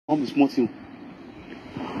Good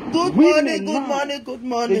morning, good morning, good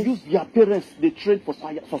morning. They use their parents, they train for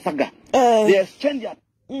Saga. They exchange their...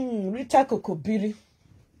 Rita Kokobiri.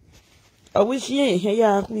 I wish ye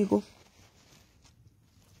here we go.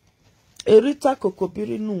 Rita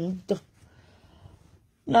Kokobiri no.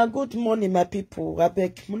 Now good morning, my people. I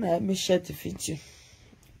beg me share the video.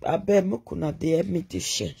 I beg Mukuna they help me to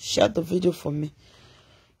share. Share the video for me.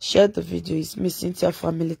 Share the video. It's me, Cynthia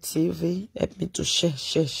Family TV. Help me to share.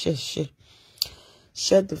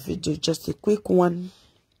 Share the video. Just a quick one.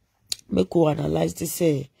 Make we analyze this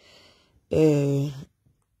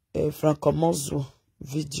Franco Monzo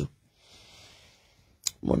video.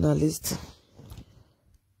 Mona Lisa.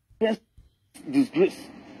 Disgrace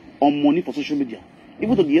on money for social media.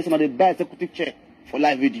 Even though the somebody buy executive chair for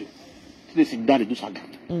live video. So they sit down and do Saga.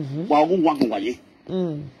 Wow,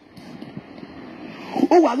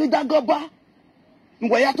 oh, I need that go back.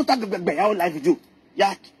 Why you to tag the live video?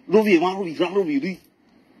 Ya, Rovi.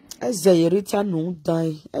 As I return, no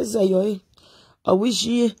die. As I wish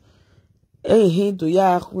ye a do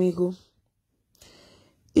ya go.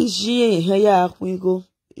 Is ye ya go?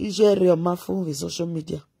 Is ye real mafo with social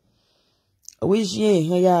media? I wish ye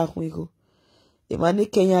ya go. The money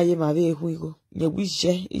Kenya ye ma ve go. Ye wish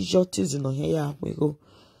ye is your teasing on ya go.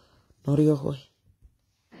 No real hoy.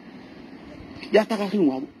 Ya taka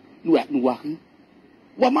no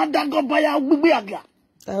wa ma da go ba ya gbigbe aga.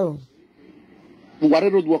 Oh. Buware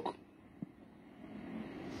road work.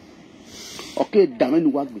 Okay,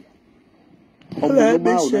 damn wa gbe.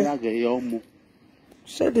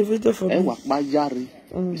 Share the video for me. Wa pa yari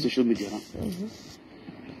social media na.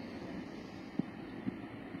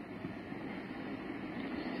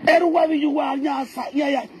 Everywhere you are, yeah,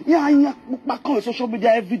 back on social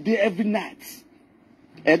media every day, every night.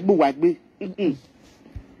 Egbo wagbe.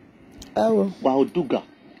 Oh. Wow, Duga.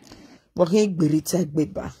 But he berita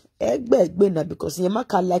egbe na because ye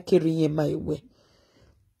maka like ye my way.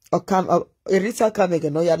 O kam erita kam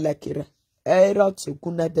again no ya like it. Era to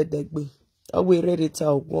kuna dedegbe. Awe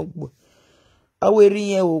rerita ogwogbo. Awe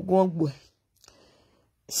riye ogwogbo.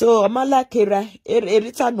 So amalakera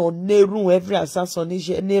erita no neru every assassin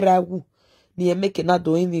nije nerawu ni make na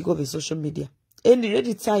do him go the social media. Any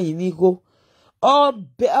erita him go all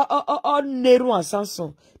neru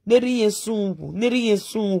assassin neri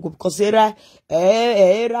yesungu because era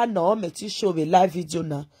no meti show the live video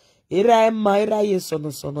na era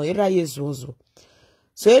yesono era yezozo.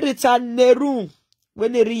 So erita neru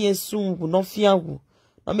when neri yesungu no fiangu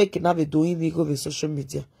no make na be do him go the social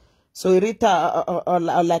media. So erita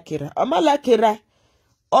alakera amalakera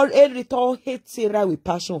all erita all hate era with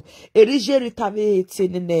passion erije erita be hate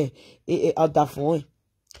ne odafon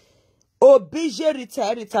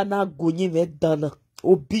Obijerita na gonye me dana.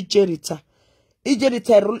 Obijerita.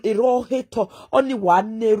 Ijerita ero heto. Only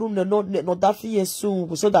one neru no dafi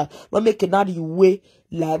yesu. So that no make another way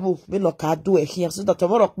live. Me no ka do it here. So that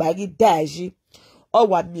tomorrow bagi daji. Or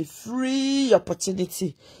what me free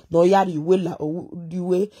opportunity. No yari way la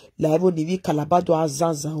way live ni vi kalabado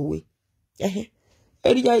azanza we.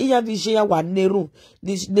 Eria iya vije wa neru.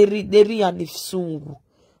 Neri anisungu.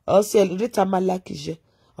 Ose rita malakije.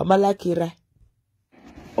 Amalakira.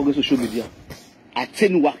 Okay, social media. I tell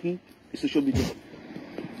you working social media.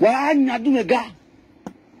 Why you mega?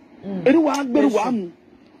 Anyone better one.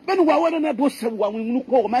 But why na boss one we no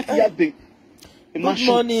call my day.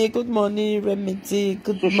 Good morning, Remedy.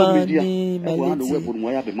 Good morning, Melody.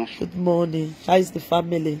 Good morning. How is the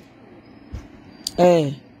family?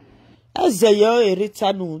 As yo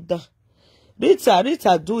Rita no da.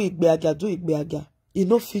 Rita do igbeaga. You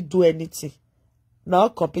no fit do anything. Now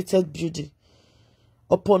completed building.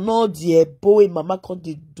 Upon all the boy mama can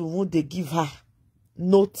they give her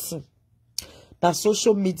nothing. Now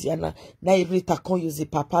social media now Rita can't use the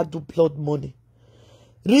papa do blood money.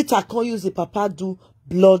 Rita can't use the papa do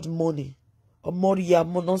blood money. Omoria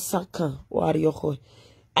mono sakan warrior.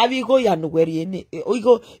 Avigo ya no weri ni.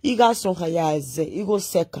 Iga son haya eze. Igo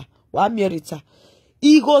seka. Wa Rita.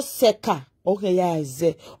 Igo seka. Okay, yeah,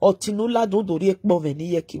 ze or tinula don't do it moment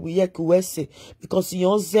yeki wese because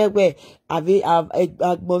you say where ave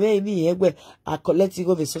moment me where I collect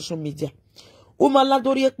go the social media. Umala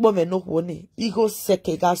do it moment no one ego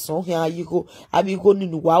seke gas on here you go amigo ni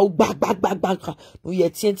wow back no ye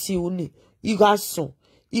tienti uni iga son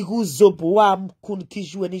igu zobo wa kun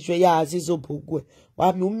kiju ni jwe ya azizobo gwe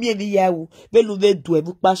wa mi umie ni yawu belu be du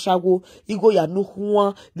ebu pashawo igo ya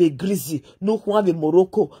nuhwa be Greece nuhwa be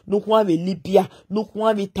Morocco nuhwa be Libya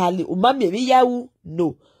nuhwa be Italy umami mi yawu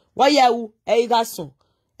no wa yawu iga son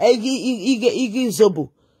igi zobo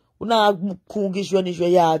Una kungi jweni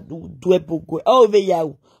jwe ya dwe bogwe. Oh ve ya.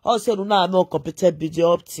 Oh se una no competent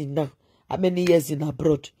video up till now. How many years in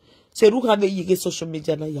abroad? Se ru have yige social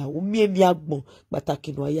media na ya. Umie mi agbon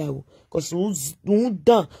bataki no ya o. Cause un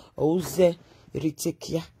dan o ze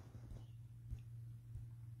ritekia.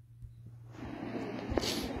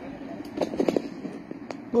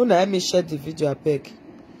 Una let me share the video, I beg.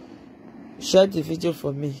 Share the video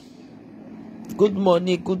for me. Good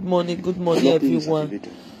morning, good morning, good morning, everyone.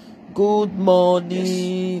 Good morning,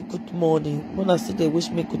 yes. Good morning. When I see they wish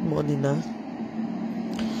me good morning now.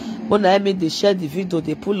 When I mean they share the video,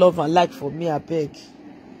 they pull love and like for me, I beg.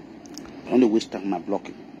 I don't waste time, I'm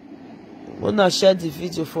blocking. When I share the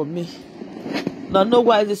video for me. Now know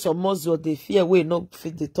why this almost what they fear we not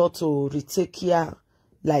fit the thought to retake here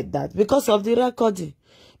like that. Because of the recording.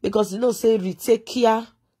 Because you know say retake here,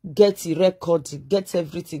 get the recording, get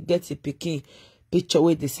everything, get the picking picture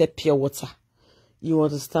where they say pure water. You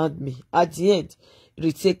understand me? At the end,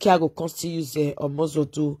 retake care go constantly use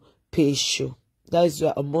almost do pay show. That is why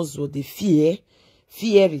almost the fear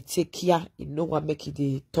retake care. You know what make it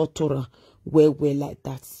the torture well like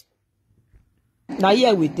that. Now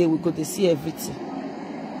here we go to see everything.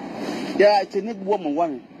 Yeah, it's a need woman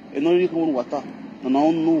one. And only come water. And I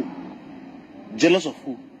don't know. Jealous of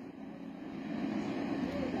who?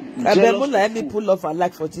 I remember let me pull off and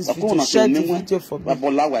like for this video. Share the video for me.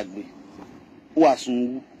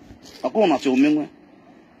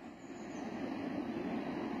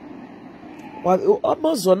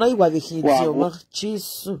 Almost one I was here.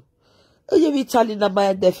 Jesus. You be telling na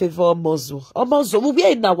my de favor almost. Almost we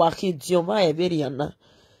are na wa here dioma e very na.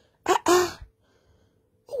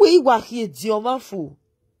 We wa here dioma fu.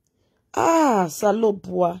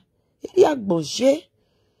 Salopwa. Il a mangé.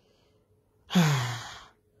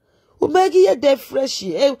 O megi ye de fresh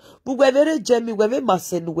e bu gwevere jemi gweve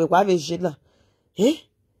masenu we wa veje na.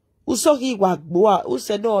 O so ki wa gbo a o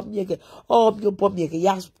se no miege o mi obo miege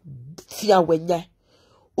ya fia wenye.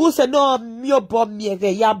 O se no mi obo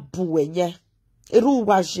miege ya bu wenye. Eru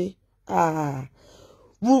wa je.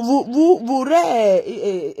 Vous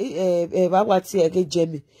re ba wati ege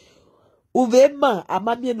jemi. Uvema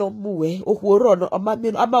amamie no muwe okworo no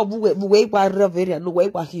amamie ama muwe gwa reveria no we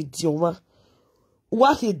gwa hidioma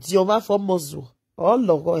wa hidioma for mozu all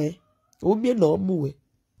logo umie no muwe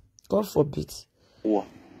God forbid. All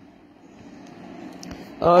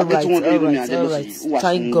right.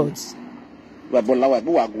 Thank God.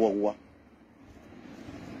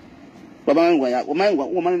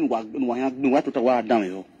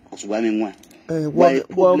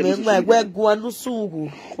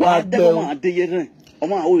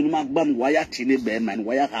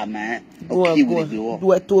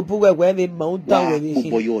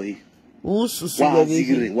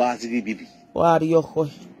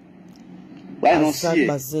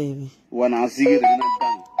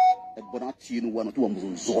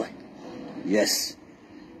 Yes.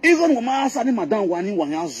 Even when my son madam wani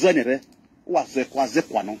wanya zenere was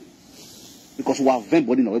kwano because we have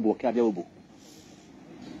body no ebo ka ebo.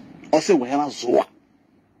 Also we have zoa.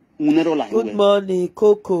 Good morning,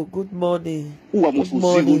 Coco. Good morning. Good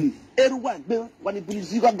morning.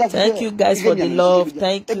 Thank you guys for the love.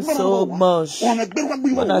 Thank you so much.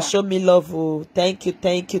 Wanna show me love. Oh. Thank you.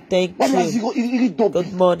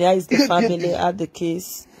 Good morning. How is the family? How the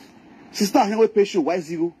kids? Sister, here we pay show. Why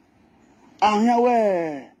zero? Here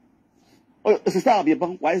we. Sister, I'll be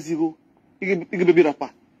bang. Why zero? You baby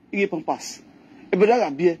rapper. You pampas.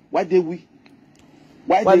 Why they we?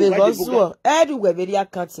 Why they go? Everywhere very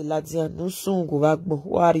account ladian no soon go bagbo.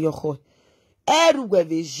 Why are you ho? Everywhere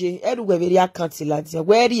very account ladian.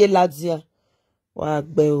 Where ye ladian?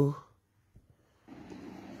 Wagbe.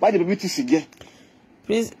 Why the baby to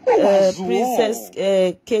Princess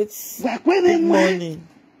Kate. Good morning.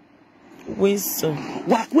 Winston.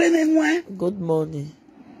 Good morning.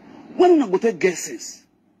 When we go take guesses.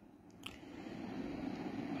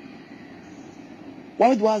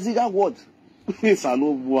 Why do I see that word?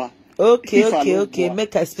 Okay.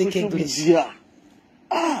 Make I speak English.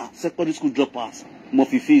 Secondary school dropouts.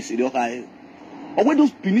 Murphy face, or where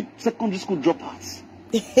those beneath secondary school dropouts?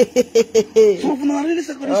 So really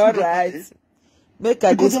secondary all school right. Dropouts, Make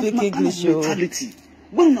I speak English. Mentality.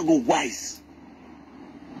 When we go wise.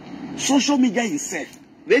 Social media itself.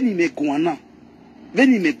 When you make one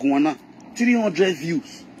 300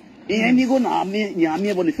 views. And you go na me on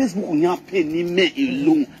the Facebook you pay ni me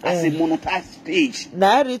alone as a monetized page.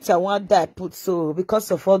 Now Rita want that put so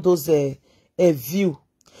because of all those view.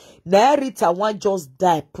 Now Rita want just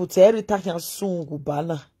die put Rita can soon go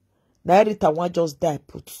bana. Now Rita want just die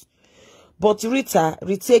put. But Rita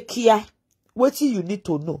here. What you need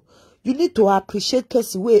to know. You need to appreciate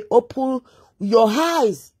person way open your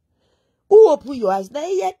eyes. Who open your eyes? Now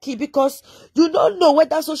yeah, key, because you don't know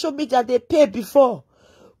whether social media they pay before.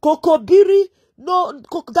 Kokobiri, no,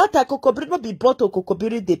 that time Kokobiri not be bought or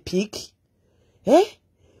Kokobiri they pick. Eh?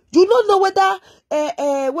 You don't know whether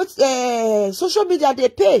social media they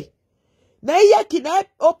pay. Now yeah, can I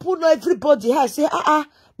open everybody eyes say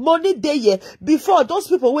money they yeah before those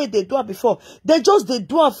people where they do it before they do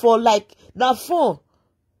it for like now fun.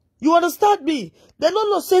 You understand me? They don't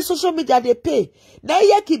know say social media they pay. Now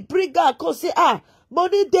you can bring out come say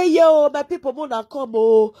money day yeah oh my people wanna come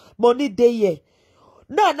oh money day yeah.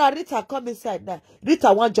 Now Rita come inside now.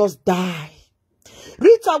 Rita want just die.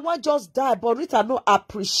 Rita want just die, but Rita no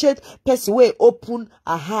appreciate person way open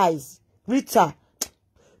her eyes. Rita,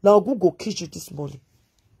 now go kiss you this morning.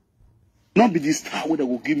 Not be the star where they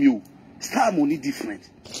will give you. Star money different.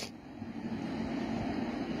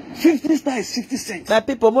 50 star is 50 cents. My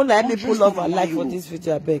people, more like me pull off and like for this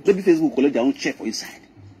video, I beg. Maybe Facebook collect their own check for inside.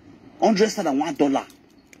 100 star and $1.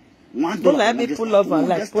 $1. More like me pull off and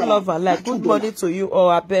like, Good morning to you all,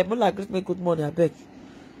 I beg. More like greet me good morning, I beg.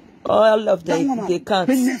 All of them, they can't.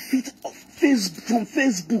 Benefit of Facebook from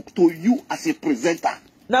Facebook to you as a presenter.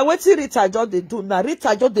 Now what Rita just they do? Now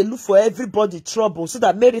Rita just they look for everybody trouble so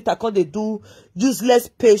that Rita can they do useless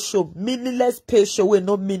pay show, meaningless pay show will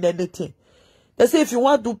not mean anything. They say if you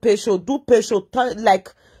want to do pay show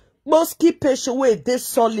like most key pay show way they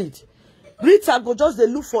solid. Rita go just they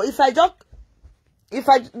look for if I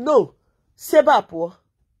no save up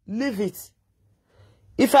leave it.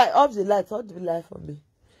 If I off the light for me.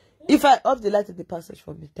 If I off the light in the passage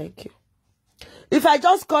for me, thank you. If I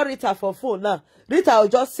just call Rita for phone now, Rita will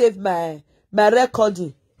just save my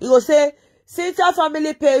recording. He will say, Cynthia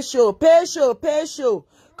family pay show.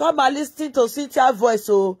 Come and listen to Cynthia voice,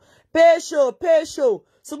 oh. Pay show.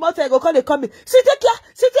 So much I go call me. Cynthia,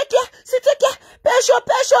 pay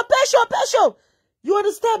show. You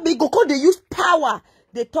understand me? Go call they use power.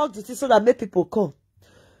 They talk this so that make people come.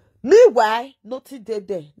 Meanwhile, nothing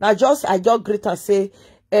there. Now I just greet and say,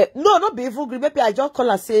 no, not be evil. Maybe I just call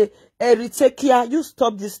and say, Ritekia, you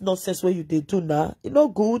stop this nonsense where you they do now. You know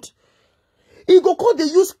good. He go call they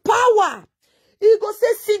use power. He go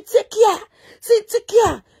say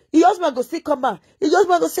Cynthia. He husband go say come on. He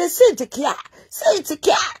husband go say Cynthia,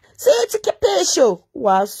 pesho.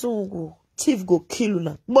 Wasungu. Thief go kill you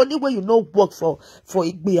now. Money where you no work for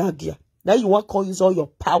Igbeagia. Now you want to use all your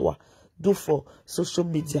power do for social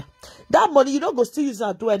media. That money you don't go still use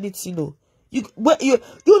and do anything, no. You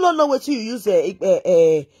don't know what you use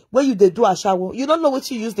when you do a shower. You don't know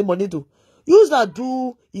what you use the money do. Use that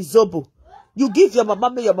do izobo. You give your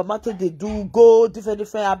mama to they do go different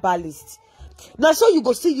herbalist. Now so you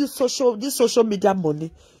go see use social media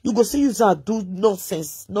money. You go see use and do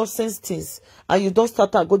nonsense things, and you don't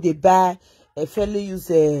start to go they buy a fairly use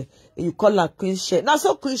you call a queen share. Now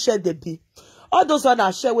so queen share they be all those one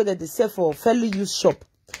are share whether they sell for fairly use shop.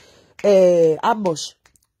 How much?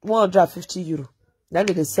 150 euro. Now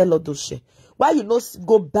they sell all those share. Why you not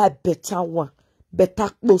go buy better one, better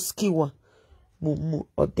ski one, mumu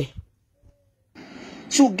or there.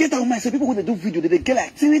 So get out my say people when they do video, they get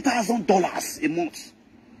like $3,000 a month.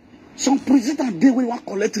 Some president they will want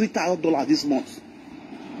collect $3,000 this month.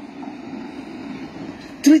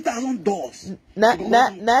 $3,000.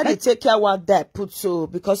 Now they take care one that put so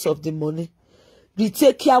because of the money. They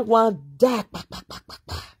take care one that.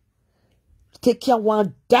 Take care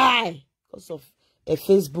one die because of a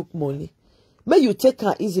Facebook money. May you take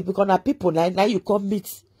her easy because now people now you come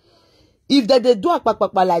meet. If they do a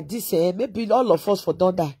like this, maybe all of us for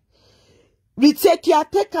don't die. We take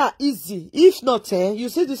her easy. If not, you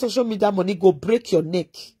see the social media money go break your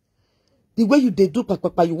neck. The way you they do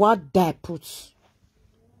you want die put.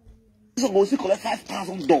 So go see collect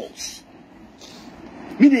 $5,000.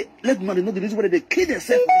 Me they let money know the reason why they kill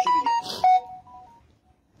themselves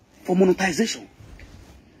for monetization.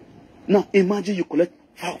 Now imagine you collect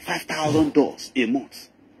 $5,000 a month.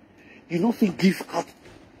 You know if you give out.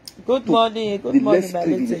 Good morning, my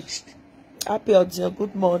lady. Happy audio,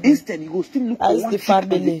 good morning. Instead, you go still look for the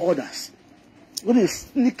family others. When they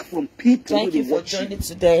sneak from people. Thank you for joining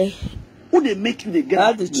today. Who they make you they get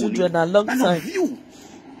all the children a long time.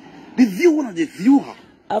 The view one of the viewer.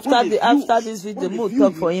 After this video, we'll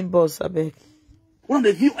talk for inbox, I beg. One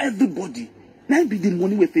of the view everybody. Now be the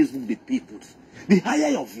money where Facebook they pay put. The higher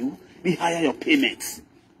your view, the higher your payments.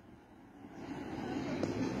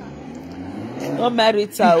 No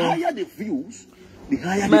Marita. The higher the views, the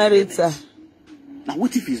higher the payments. Now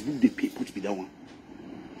what if Facebook they pay put be that one?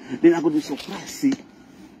 Then I go to surprise see.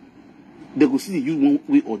 They go see you one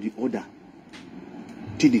way or the other.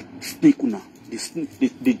 Till they snake una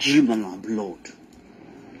the dream on our blood.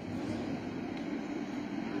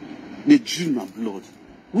 The dream of blood,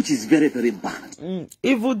 which is very, very bad.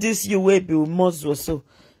 Even this you will be most also.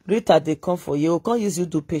 Rita they come for you. Can't use you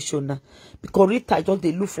to patient now. Because Rita just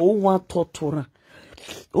they look for who want torture.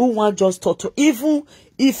 Who want just torture. Even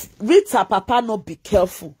if Rita papa not be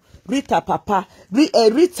careful. Rita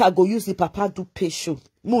go use the papa do patient.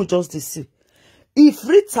 No just the same. If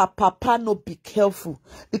Rita papa not be careful.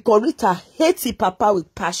 Because Rita hates the papa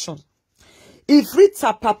with passion. If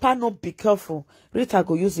Rita papa not be careful, Rita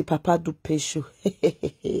go use the papa do patient.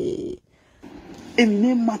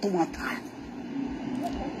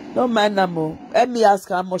 No manner more. Let me ask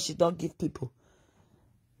her how much she don't give people.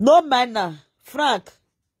 No manner. Frank,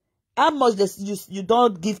 how much you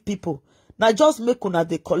don't give people? Now just make una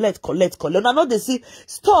they collect. Una know they see.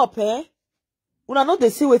 Stop, eh? Una know they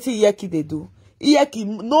see what Iyeki they do. Iyeki,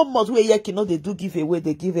 no more way Iyeki no they do give away.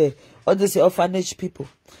 They give or they say orphanage people.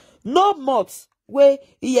 No more way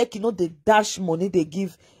Iyeki no they dash money. They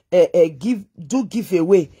give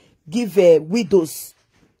away. Give widows.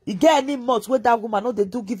 You get any months where that woman know they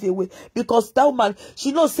do give away because that woman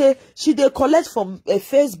she know say she they collect from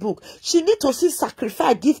Facebook. She need to see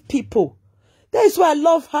sacrifice give people. That is why I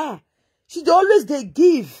love her. She always they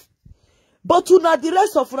give. But una the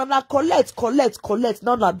rest of una collect.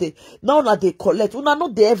 Now they collect. Una know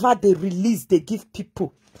they ever they release they give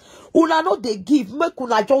people. Una know they give. Make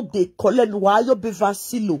una just they collect. Why you be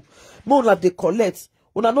vacilo? Una they collect.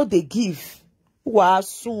 Una know they give. Wa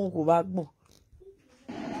soon go.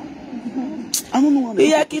 I don't know how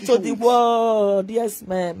Iyeki to the world. Yes,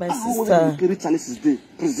 my sister.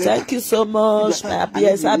 Thank you so much, my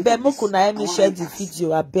yes. I bet make una help me share the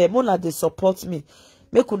video. I bet more they support me.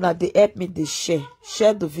 Make una they help me they share.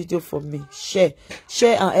 Share the video for me. Share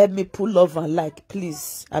and help me pull love and like,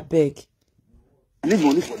 please. I beg. I need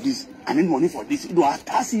money for this. I need money for this. Do I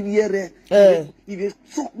pass here? If you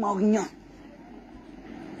suck my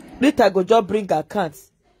Rita go just bring accounts.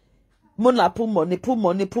 Mona put money.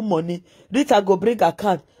 Rita go bring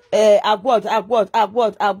account. Agward.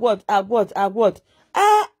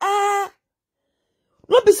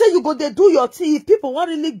 Not be say you go they do your thing. If people want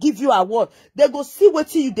really give you award, they go see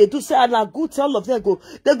what you they do. Say and a good all of them go.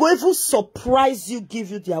 They go even surprise you,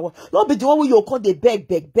 give you the award. Not be the one where you come they beg.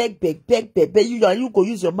 You go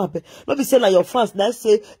use your map. Not be say like your fans now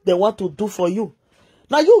say they want to do for you.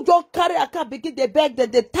 Now you don't carry a car begin they beg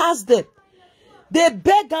them, they task them. They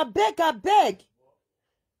beg.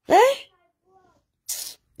 Eh?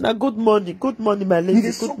 Now good morning, my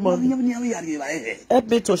lady. Good morning. Help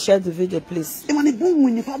me to share the video, please. I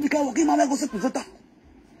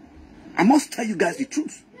must tell you guys the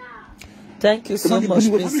truth. Thank you so much,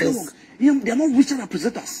 princess. They are not rich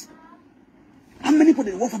representatives. How many people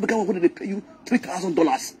they work for Africa when they pay you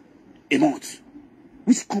 $3,000 a month?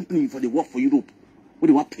 Which company for the work for Europe when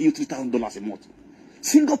they want to pay you $3,000 a month?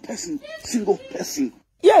 Single person.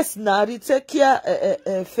 Yes, now retake care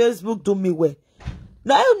Facebook do me well.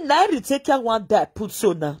 Now retake care one that put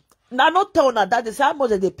so now. Now not tell na that is how much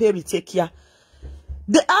they pay retake care.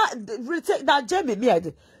 Retake now Jamie me I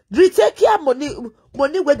retake care money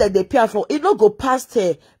where they pay for it no go past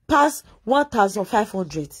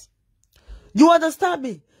 1,500. You understand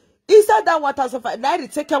me? Inside that 1,500 now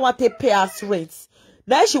retake care what they pay us rent.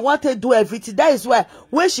 Now she want to do everything. That is why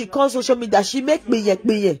when she comes social media, she make me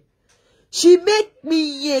ye. She make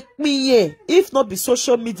me ye. If not be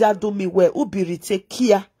social media do me well, who be retake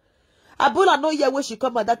care. Abula no yeah when she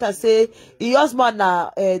come at that and say, your husband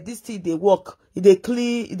this thing they work, they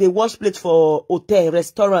clean, they wash plates for hotel,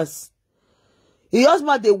 restaurants. Your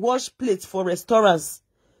husband they wash plates for restaurants.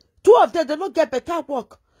 Two of them they don't get better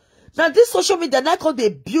work. Now this social media now called they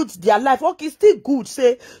build their life. Okay, still good.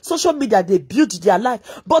 Say social media they build their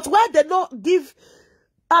life. But why they not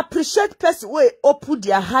appreciate person where open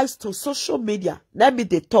their eyes to social media? Let me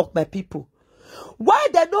they talk, my people. Why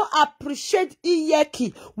they not appreciate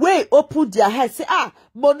Iyeki where open their eyes? Say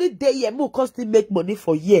money they ye more cause they make money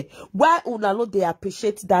for year. Why una no they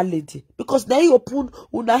appreciate that lady? Because now you open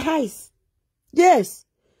una eyes. Yes.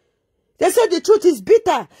 They say the truth is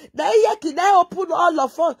bitter. Now Iyeki now open all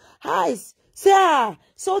of us eyes. Say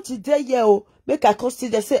so today make a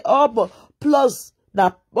consider say but plus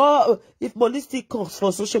now if money still comes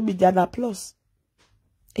for social media na plus.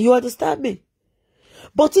 You understand me?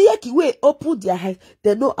 But Iyeki way open their eyes,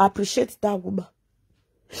 they don't appreciate that woman.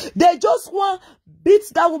 They just want beat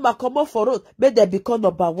that woman come up for road, make they become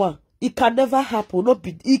number one. It can never happen.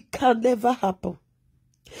 It can never happen.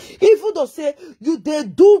 Even though say you they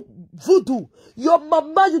do voodoo, your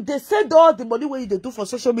mama, you they send all the money when you they do for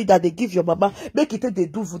social media, they give your mama, make it they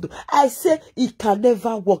do voodoo. I say it can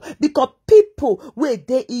never work because people where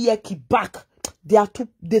they keep back, they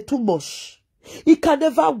too much. It can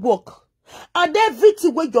never work. And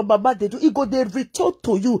everything when your mama they do, it go they return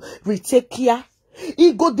to you, retake care.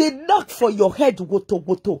 It go they knock for your head,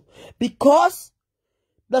 woto. Because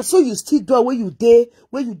that's so you still do when you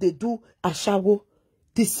they do a shower.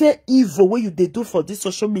 The same evil when you they do for this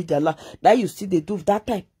social media now you see they do that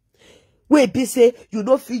time. Where be say you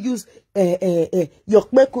don't feel use your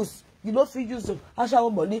mekos, you don't feel use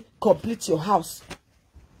your money complete your house.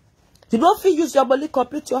 You don't feel use your money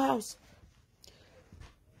complete your house.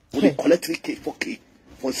 They collect 3K, 4K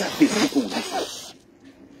for that Facebook.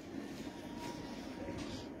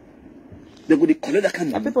 They go collect that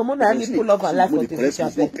kind of people more than pull off a life for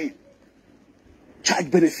the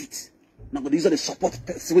charge benefits. Now, these are the support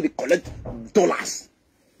person where they collect dollars.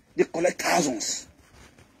 They collect thousands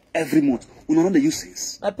every month. We don't know the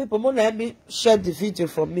uses. People more let me share the video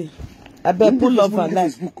for me. I bet pull off a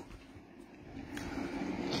life. Facebook.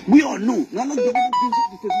 We all know. Now, not the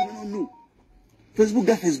Facebook. We don't know. Facebook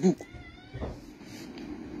got Facebook.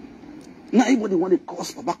 Now, everybody want to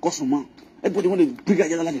cost Papa cost man. Everybody want to bring a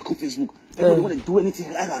yellow like they Facebook. Everybody want to do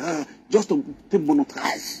anything just to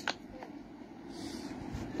monetize.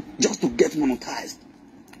 Just to get monetized.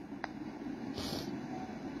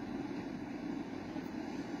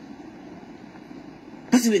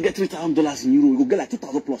 Person they get $3,000 in euro, you go get like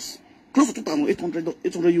 2,000 plus, close to 2,800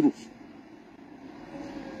 euros.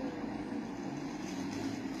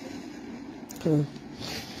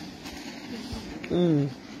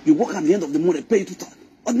 You work at the end of the month, they pay you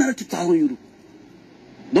ordinary 2,000 euros.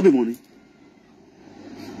 Don't be money.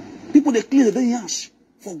 People they clear the day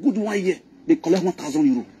for good 1 year, they collect 1,000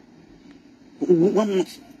 euros. 1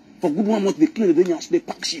 month, for good 1 month, they clean the day, they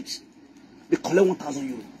pack ships. They collect 1,000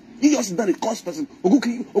 euros. You just done a cost person. Oh,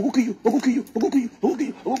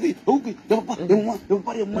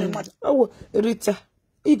 Rita,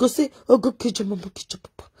 you go say,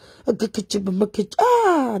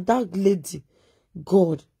 that lady,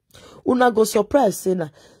 God. Una go surprise, say na.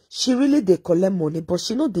 She really they collect money, but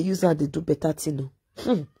she know they use her, they do better thing.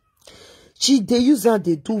 They use her,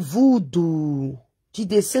 they do voodoo.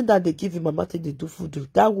 They say that they give him mama they do voodoo.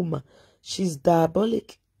 That woman, she's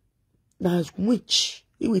diabolic. Now witch.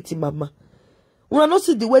 You with him mama. When I not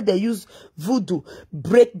see the way they use voodoo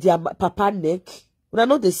break their papa neck. When I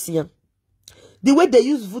know they see her. The way they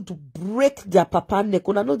use voodoo break their papa neck.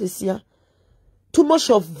 When I know they see her. Too much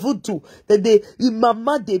of voodoo that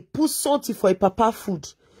mama they put something for a papa food.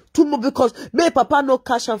 Too much because may papa no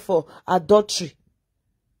cash out for adultery.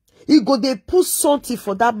 He go they put something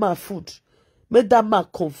for that man food. Make that man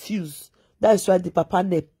confused. That is why the papa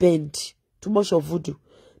neck bend. Too much of voodoo.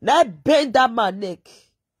 Now bend that man neck.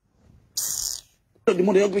 The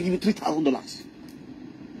money they're going to give you $3,000.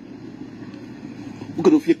 Who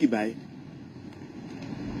can you buy?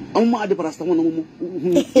 I'm mad for someone who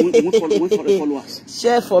followers.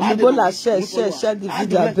 Share for me, Bola, share the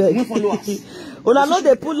video. Beg. Una know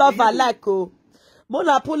they pull off a like, oh.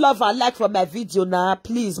 Mona pull off a like for my video now,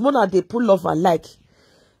 please. Mona they pull off a like.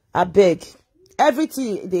 I beg.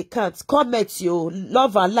 Everything they can't. Comment you,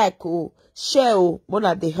 love and like, oh. Share, oh.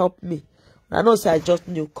 Mona they help me. I know say I just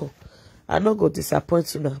new call. I not go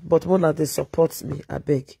disappoint you now, but Mona they support me. I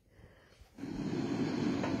beg.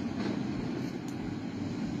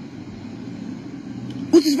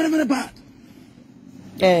 Which is very, very bad.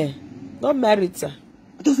 Not married, sir.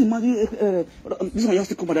 I just imagine this one used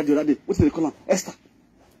to come out the other day. What's the call her? Esther.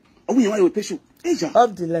 Oh, we want to pay you. Asia.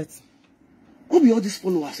 Off the let. Who be all these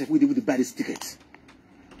followers if we do buy this ticket?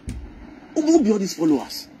 Who be all these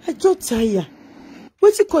followers? I don't tire.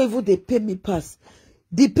 What you call even they pay me pass?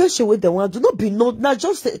 The patient with the one do not be known. Now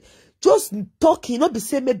just talking, not be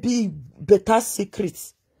saying maybe better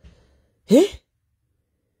secrets.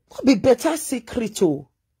 Not be better secret, oh.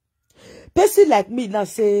 Person like me now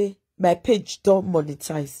say my page don't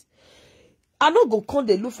monetize. I not go come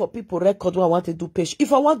they look for people record when I want to do page.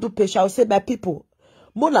 If I want to do page, I will say my people,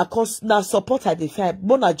 Mona now support at the five.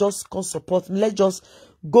 Mona just come support me. Let's just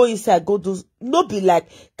go inside, go do. No be like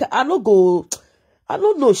I don't go. I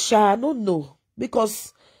don't know, Sha. I don't know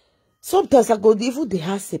because sometimes I go even the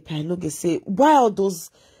house. I know they say why all those.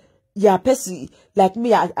 Yeah, person like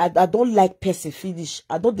me, I don't like person finish.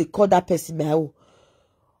 I don't they call that person my own.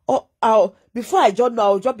 Or before I just know,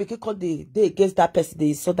 I'll just be called they against that person,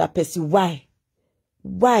 they saw that person. Why?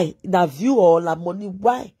 Why? Na view or la money?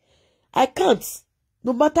 Why? I can't.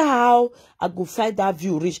 No matter how I go find that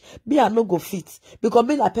view rich, me I no go fit. Because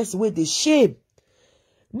me that person where they shame.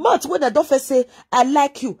 Math when I don't first say, I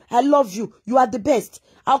like you, I love you, you are the best.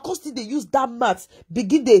 I'll constantly use that math,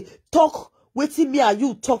 begin they talk, waiting me and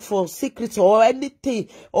you talk for secrets or anything,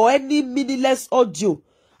 or any meaningless audio.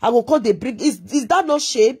 I will call they bring, is that not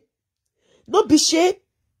shame? Not be shame?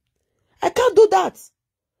 I can't do that.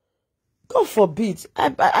 God forbid.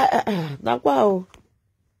 Now wow.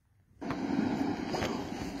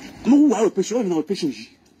 No, wow, patient, no patient.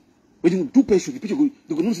 When you do patient, the patient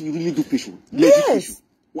they go know you really do patient. Yes.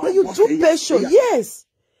 When you do patient, yes.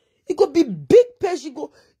 It could be big patient.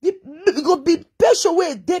 It go be patient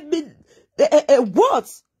where they mean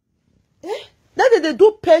what? That they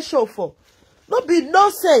do patient for. Not be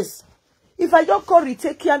nonsense. If I don't call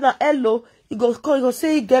retake care now, hello, you go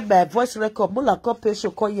say you get my voice record. Mula call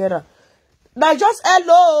patient call here. Now just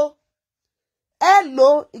hello.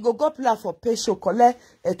 Hello, you go play for patient collect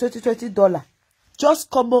 $20. Just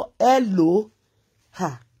come on, hello.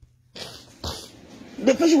 Ha.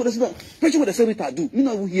 The patient would have said what I do. Me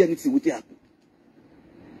not hear anything with you.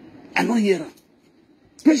 I don't hear her.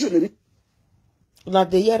 Patient. Now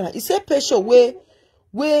the hear her. He say patient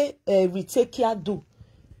where retake care do.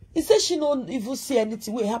 He said she don't even see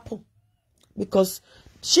anything will happen. Because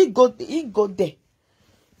he go there. He go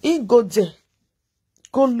there.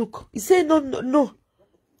 Go look. He said no.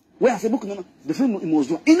 Where I say book no. The film he must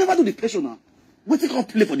do. He never do the patient now. What he can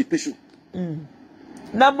play for the patient?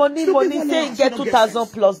 Now money say he get 2,000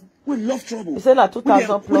 plus. We love trouble. He say like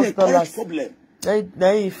 2,000 plus dollars. Problem.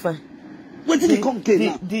 Now fine. What did he come get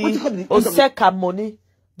now? The Oseka money.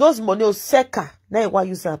 Those money Oseka. Now why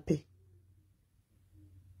use and pay.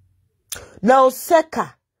 Now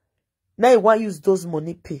Oseka. Now why use those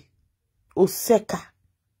money pay. Oseka.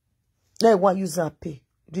 Now why use and pay.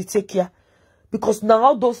 They take care. Because now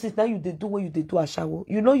all those things now you they do when you they do a shower.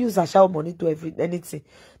 You know use a shower money to anything.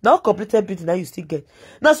 Now completed building now you still get.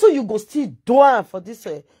 Now so you go still do for this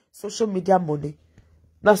social media money.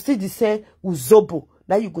 Now still they say uzobo.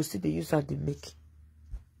 Now you go still the use and they make.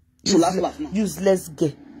 So last now. Useless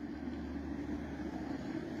gay.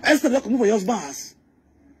 Esther like come for your husband.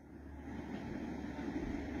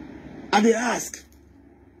 And they ask,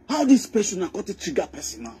 how this person got to trigger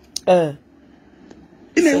person now? Now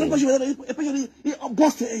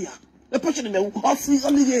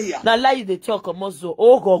lie you they talk almost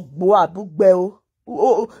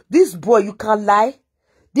this boy you can't lie.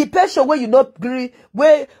 The person where you not agree,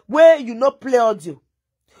 where you not play audio.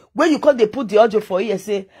 Where you can't they put the audio for you and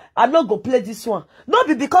say, I'm not gonna play this one. Not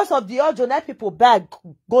be because of the audio that people bag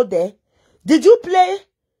go there. Did you play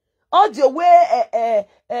audio where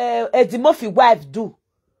Eddie Murphy wife do?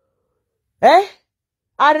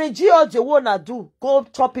 RNG audio wanna do go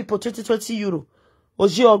top people 20 euro.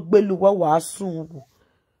 Oji ogbelu wa asun.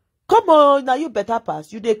 Come on, now you better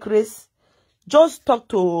pass. You dey craze. Just talk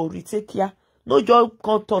to retake here. No just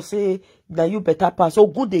come to say now you better pass. So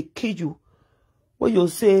good they kill you. When you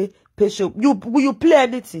say patient, will you play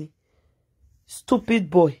anything? Stupid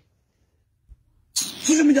boy.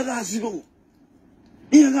 Social media guys go.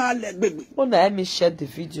 Let me share the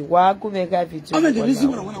video. Why go make a video? I'm the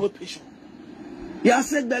reason why I want to patient. Yeah,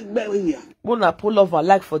 said that here. Wanna pull love and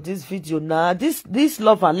like for this video now. This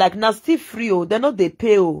love and like now still free oh. They not they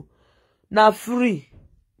pay oh. Now free.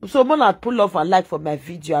 So wanna pull love and like for my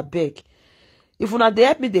video. I beg. If una they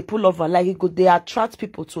help me, they pull love and like it go. They attract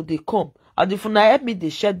people so they come. And if una help me, they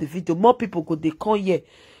share the video. More people go they come here.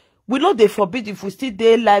 We know they forbid if we still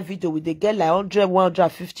day live video. We they get like 100,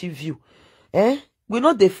 150 view. We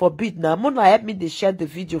know they forbid now. Mona help me, they share the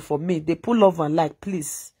video for me. They pull love and like,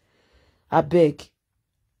 please. I beg.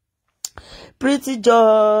 Pretty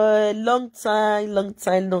Joy, long time.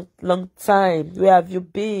 Where have you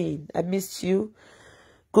been? I missed you.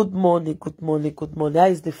 Good morning. How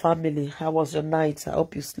is the family? How was your night? I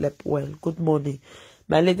hope you slept well. Good morning.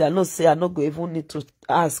 My lady, I know say I not go even need to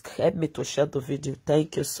ask. Help me to share the video.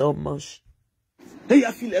 Thank you so much. Hey,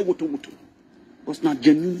 I feel moto. Because now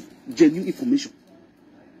genuine information.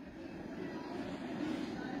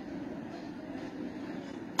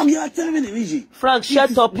 Frank,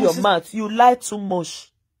 shut up your mouth. You lie too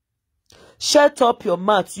much. Shut up your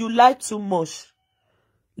mouth. You lie too much.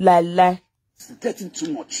 Lie. It's getting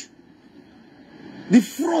too much. The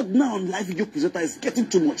fraud now on live video presenter is getting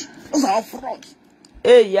too much. Those are all fraud.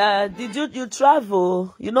 Hey, yeah. Did you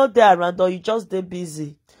travel? You not there around or you just stay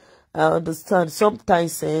busy? I understand.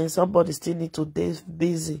 Sometimes somebody still need to stay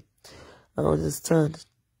busy. I understand.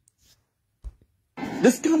 The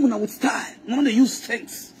scam now with style. Now they use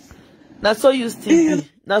things. Now so you still be.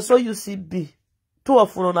 Now so you see be. Two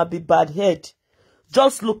of you not be bad head.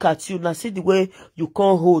 Just look at you. Now see the way you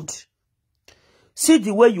can't hold. See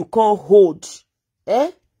the way you can't hold.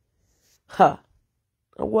 Ha.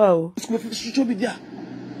 Wow. Social media.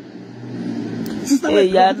 Hey,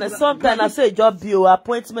 yeah, sometimes I say job you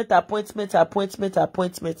appointment. And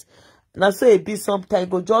I say it be sometimes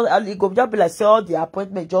go just be like say all the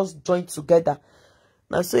appointment just join together.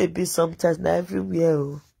 And I say it be sometimes now everywhere.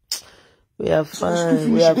 Oh. We are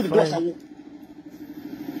fine. We are fine.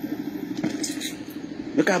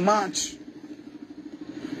 Look at match.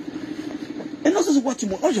 And also what you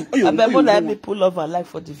I bet more let me pull over like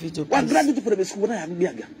for the video. What graduate for the school when I am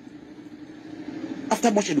bigger.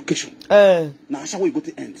 After much education. Now how we go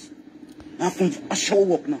to end. Now from a show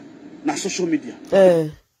work now. Now social media.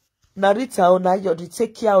 Narita on your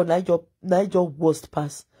take care on your worst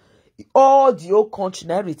pass. All the whole country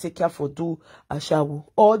now take care for do ashawo.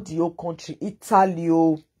 All the whole country, Italy,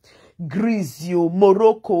 Greece,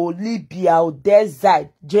 Morocco, Libya,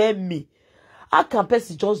 desert, Germany. How can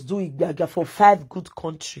person just do it for 5 good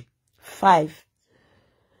country? 5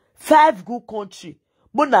 good country.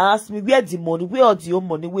 Mona ask me where the money, where all the own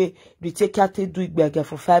money where we take care to do it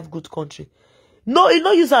for 5 good country. No, you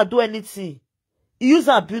no use and do anything. You use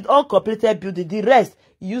and build uncompleted building. The rest,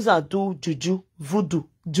 you use and do juju, voodoo,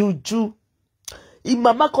 juju. If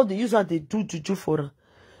mama call the use and they do juju for her.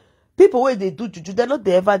 People where they do juju, they're not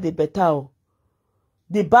they ever they better.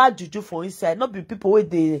 They bad juju for inside. Not be people where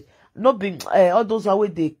they not be all those are where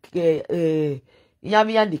they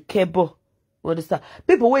yami and the cable. You understand?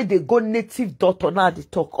 People where they go native doctor now they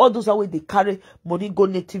talk. All those are where they carry money go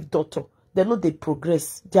native doctor. They know they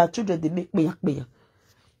progress. Their children they make me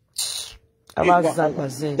about Zaga.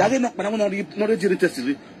 That is not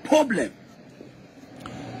problem.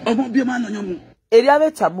 I won't be a man on your moon.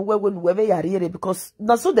 Because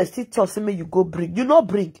that's so they still tell me you go bring. You not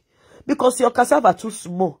bring. Because your cassava too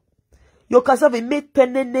small. Your cassava made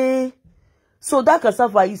penene. So that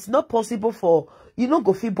cassava is not possible for you know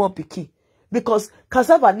go feed born pikin. Because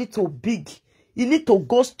cassava need to big. You need to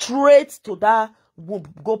go straight to that womb.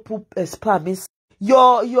 Go put sperm inside.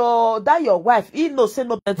 Your wife, he no say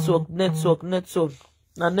no network.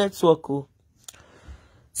 Na network. Oh.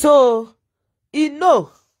 So,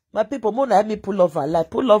 my people, more let me pull over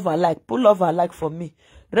like for me.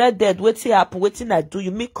 Red Dead, waiting happen, waiting I do.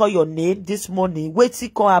 You me call your name this morning. Waiting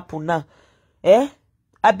can happen now. I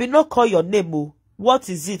be not call your name. Oh. What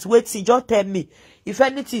is it? Waiting, just tell me. If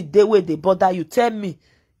anything they way they bother you, tell me.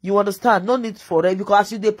 You understand? No need for it because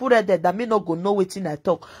as you they put it there, that me not go know waiting I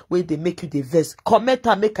talk where they make you the verse. Comment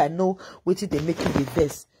and make I know waiting they make you the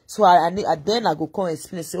verse. So then I go come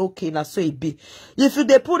explain say okay now so it be. If you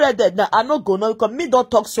they put it there, now I not go know because me don't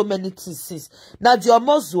talk so many things since. Now the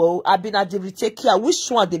almost well I been at the retake here. Which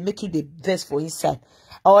one they make you the verse for inside?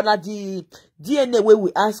 Or na the DNA where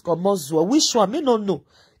we ask almost well. Which one? Me no know.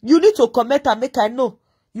 You need to comment and make I know.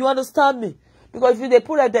 You understand me? Because if you they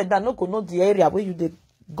put it there, that not go know the area where you they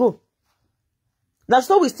go. Now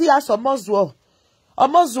so we still ask Omozwo.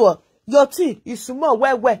 Your tea is small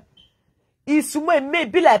where. It's small, it may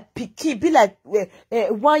be like picky, be like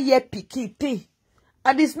 1 year picky thing.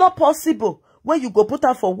 And it's not possible when you go put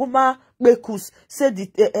out for woman makus, say the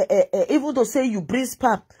even though say you bring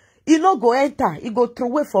sperm, it not go enter, it go throw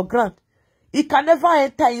away for ground. It can never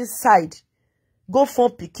enter inside. Go for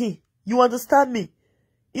picky. You understand me?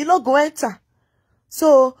 It not go enter.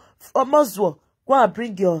 So Omozwo, go and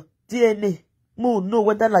bring your DNA. No, know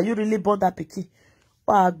whether like you really born that pikin.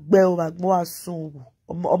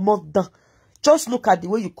 Just look at the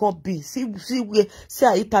way you can't be. See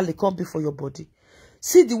how Italy can't be for your body.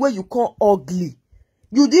 See the way you can't ugly.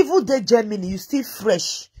 You even there Germany, you still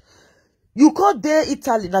fresh. You can't there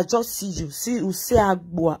Italy, now just see you. See you say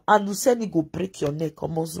agboa and you say go break your neck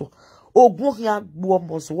Omozwo. Ogun ya agboa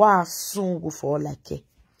Omozwo wa soon go for like it.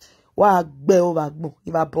 Wa agbe o agbo.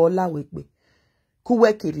 Iba bola wekbe.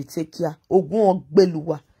 Kuwe kiri take care. Ogun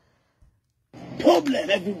ogbeluwa. Problem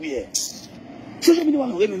everywhere. Social media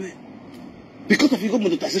one because of you got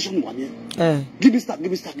monetization one year. Give me start.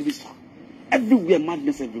 Everywhere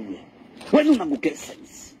madness everywhere. When do I go get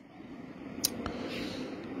sense?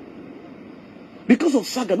 Because of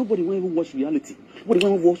Saga, nobody will even watch reality. Nobody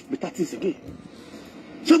will even watch better things again.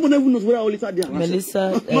 Someone even knows where all this are there.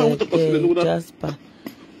 Melissa, Jasper.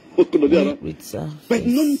 But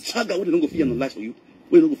non Saga, what they don't go fit analyze for you.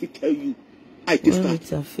 What they don't go fit tell you. I taste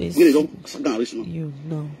that. When they don't Saga original. You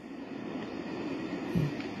know.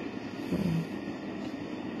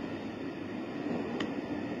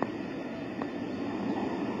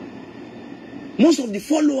 Most of the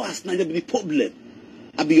followers now they be the problem.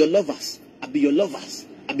 I be your lovers. I be your followers.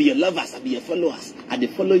 I they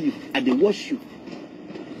follow you. I they watch you.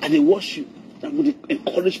 Now go to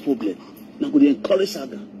encourage problem. Now go to encourage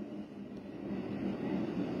Saga.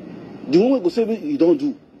 The one we go say you don't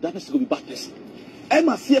do, that person go be bad person. I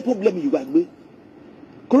must see a problem you got me.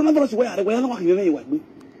 Coronavirus where I don't want you with me.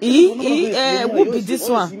 Would be this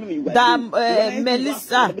one. Damn,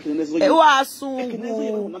 Melissa.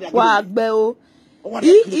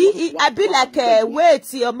 I be like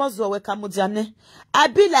wait your muzzle we kamujane. I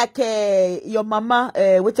be like your mama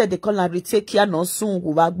what they call her retake here no soon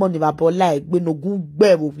who wa gbon ni babo like gbe no gun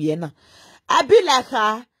gbe wo wie na. I be like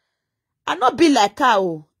her. I not be like her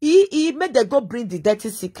oh. He made they go bring the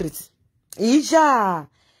dirty secret. Ija.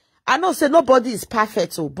 I know say nobody is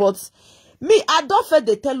perfect oh, but me I don't feel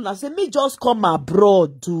they tell una say me just come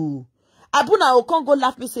abroad do. Abuna o con go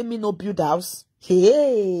laugh me say me no build house.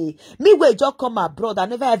 Hey, me we just come abroad. I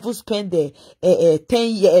never ever spend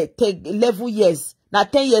 11 years. Now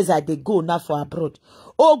 10 years I dey go now for abroad.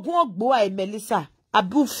 Oh, go boy Melissa.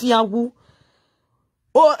 Abu fianwu.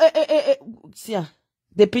 Oh, see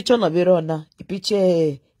the picture of Verona. The picture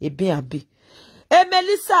a B.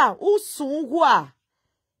 Melissa, who soon gwa?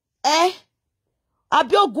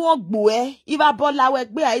 Abi go boy. If I bola we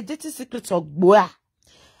gbe I dirty secret of boy.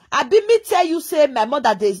 I be me tell you say my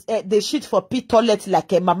mother they shit for pit toilet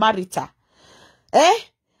like a Mama Rita. I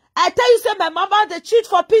tell you say my mama they cheat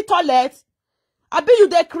for pit toilet. I be you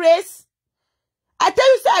the craze. I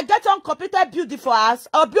tell you say I get on computer beauty for us.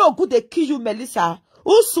 Or be o good they kill you Melissa.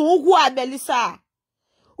 Who soon who are Melissa?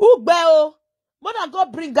 Who beo? Mother go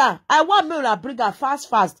bring her. I want me to bring her fast.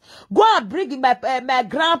 Go and bring my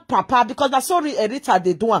grandpapa because that's sorry Rita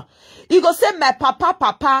they do. He go say my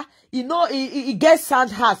papa. You know, he gets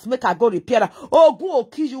sand house, make I go repair. Oh, go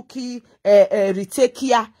Kiyuki retake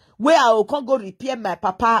here, where I can go repair my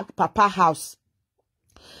papa house.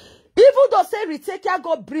 Even though say retake here,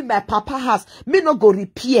 go bring my papa house, me no go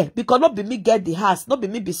repair because not be me get the house, not be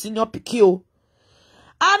me be senior PQ.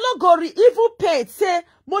 I no go even pay. Say,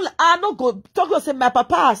 I no go talk. Say my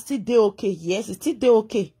papa house still dey okay. Yes, it still dey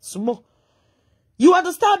okay. Small. You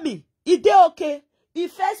understand me? It dey okay.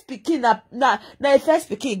 If first pikin na first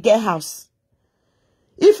pikin get house.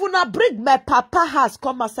 If una bring my papa house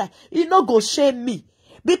come outside, he no go shame me.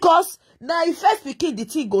 Because now if first pikin the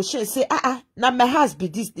thing go shame, say, now my house be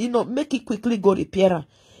this, you know, make it quickly go repair.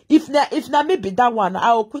 If na me be that one,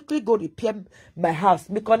 I will quickly go repair my house.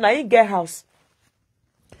 Because I ain't get house.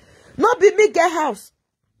 Not be me get house.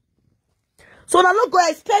 So now not go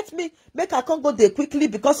expect me, make I can't go there quickly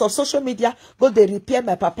because of social media, go there repair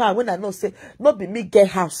my papa. When I know say, not be me get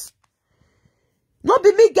house. Not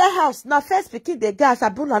be me get house. Now first speaking the gas, I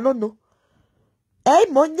don't know.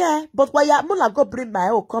 Monya, but why ya mula go bring my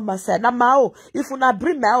own come and say, na my own. If you not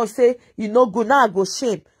bring my own, say, you know, go now, go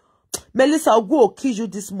shame. Melissa, I'll go kill you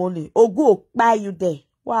this morning. Or go buy you there.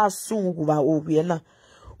 Wa soon go over na.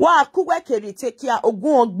 Wa kuwe keri take care, or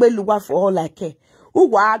go on beluwa for all like it.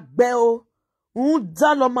 Uwa beo.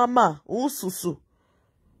 Dalo mama, susu.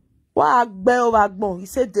 Wa beo wagbon. He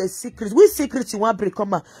said the secret. Which secret you want bring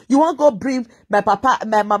come on? You want go bring my papa,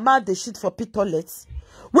 my mama the shit for pit toilets?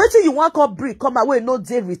 Wait till you want go bring come on? We no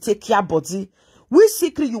dey retake your body. Which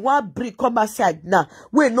secret you want bring come outside now?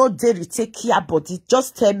 We no dey retake your body.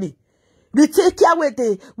 Just tell me. Retake your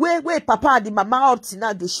where papa and the mama up to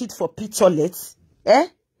now the shit for pit toilets?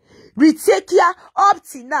 Retake ya up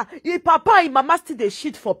to now. If papa and mama still the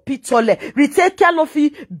shit for pit toilet. Retake ya no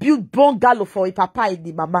fi build bungalow for a papa and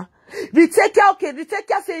the mama. Retake ya okay. Retake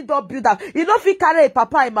ya say don't build that. You know fi carry a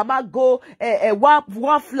papa and mama go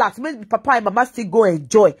one flat. Maybe papa and mama still go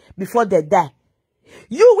enjoy before they die.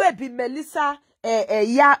 You will be Melissa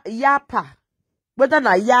Yapa. Whether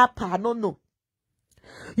na Yapa, I don't know.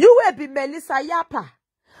 You will be Melissa Yapa.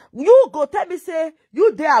 You go tell me say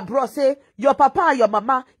you there abroad say your papa and your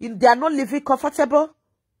mama they are not living comfortable.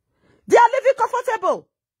 They are living comfortable.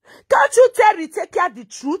 Can't you tell retake care the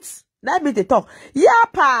truth? Let me talk.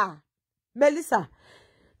 Yapa, Melissa.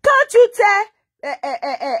 Can't you tell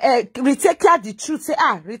retake care the truth? Say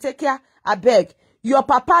retake care. I beg your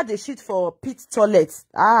papa the shit for pit toilets.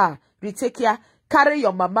 Retake care. Carry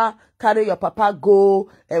your mama, carry your papa go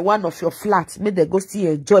one of your flats. Make they go see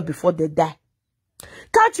enjoy before they die.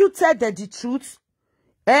 Can't you tell them the truth?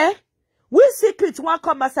 We secret one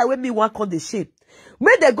come outside when me one come the shape.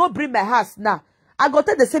 When they go bring my house now, I go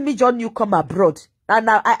tell the same me John you come abroad. And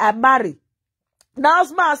now I marry. Now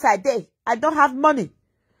my outside day. I don't have money.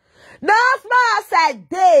 Now my outside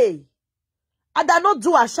day. And I don't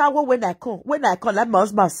do a shower when I come. When I come, let my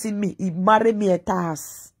husband see me. He marry me at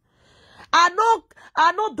house. I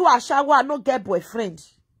no do a shower. I no get boyfriend.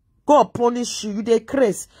 Go punish you, they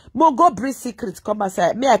crazy. Mo go bring secrets come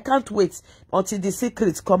outside. Me, I can't wait until the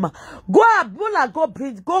secrets come out. Go Abula, go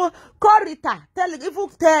bring, go call Rita. Tell him, if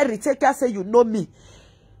you tell Rita, say you know me.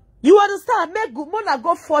 You understand? Make good mona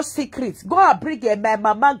go for secrets. Go and bring my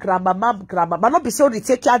mama, grandmama. Not be so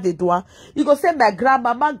take care the door. You go say my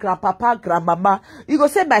grandmama, grandpapa, grandmama. You go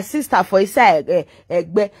say my sister for inside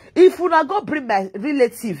if you not go bring my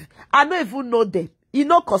relative, I don't even know them. You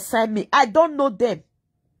know concern me. I don't know them.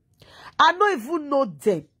 I don't even know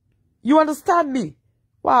them. You understand me?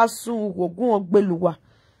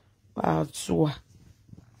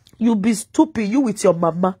 You be stupid, you with your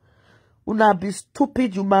mama. Una be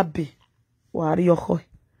stupid, you might be. I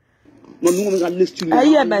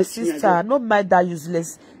hear my sister. No mind that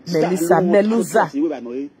useless Melissa. Meluza.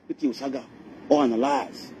 Saga. Or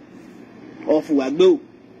analyze. Or for I go.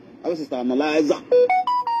 Our sister analyzer.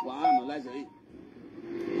 Analyzer.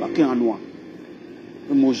 I can't know.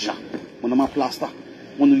 Moja. When I'm a plaster.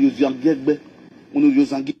 When you use young get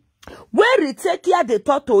where take care the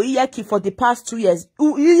toto Iyeki for the past 2 years?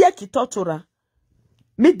 Iyeki totora.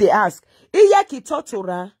 Me they ask. Iyeki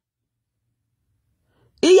totora.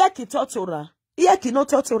 Iyeki totora. Iyeki no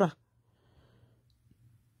totora.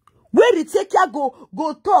 Where it take care go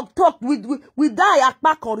talk with that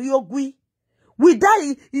akpa koriogui. With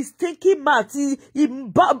that is thinking mad.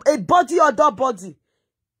 A body other body.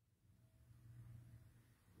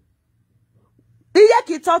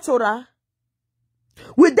 Iyeki totora.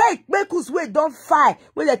 With that make us we don't fight.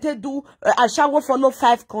 When they do a shower follow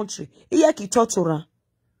 5 countries. Iyeki totora.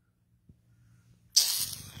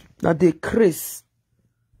 Now they crazy.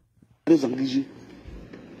 I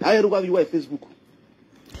heard about you on Facebook.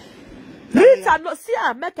 Rita no see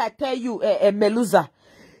make I tell you Meluza.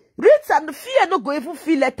 Rita no fear no go even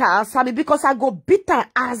feel let her answer me because I go beat her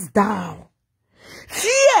ass down.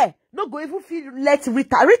 Fear no go even feel let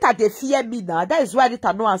Rita. Rita they fear me now. That is why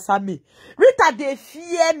Rita no answer me. Rita they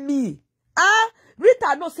fear me.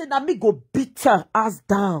 Rita no say that me go beat her ass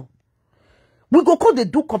down. We go call the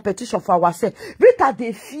do competition for ourselves. Rita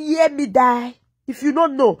they fear me die. If you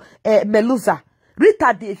don't know Meluza,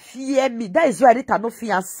 Rita they fear me. That is why Rita no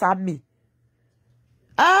fear answer me.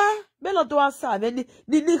 Me no do answer me.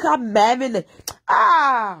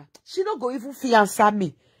 She no go even fear answer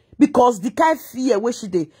me. Because the kind of fear where she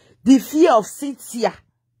did, the fear of Cynthia.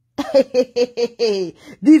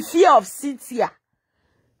 The fear of Cynthia.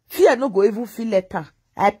 Fear no go even feel letter.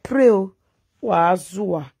 I pray oh.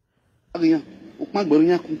 Wazua.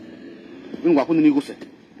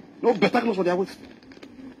 No better close for their waist.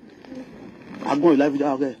 I'm going live with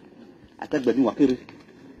you. I take the new wakere.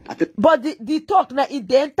 But the talk now it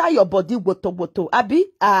they enter your body woto. Abi,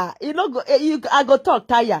 you know go I go talk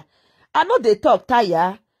tire. I know they talk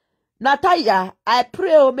tire. Na tire, I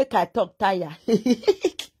pray oh make I talk tire.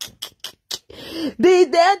 They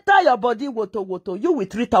enter your body woto. You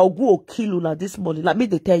with Rita Ogu go kill you now this morning. Let me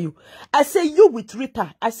they tell you. I say you with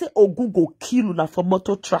Rita. I say Ogu go kill you now for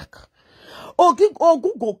motor track.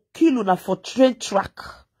 Ogu go kill you now for train track.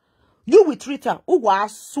 You with Rita, Uwa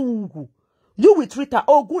sungu. You with Rita,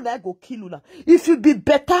 Ogu na go kill you now. If you be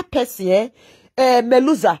better person,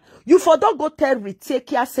 Meluza, you for don't go tell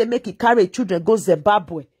Rita say make he carry children go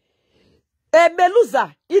Zimbabwe.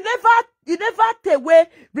 Meluza, you never take away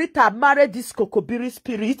Rita marry this Kokobiri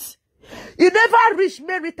spirit. You never reach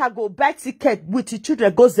me Rita go buy ticket with the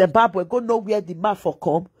children go Zimbabwe, go know where the man for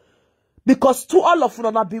come. Because to all of you,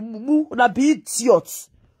 be mumu, be idiots.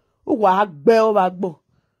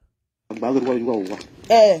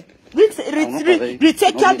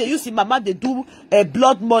 Retake care they use in mama, they do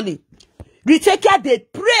blood money. Retake care they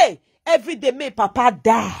pray every day, may papa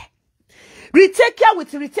die. Retake care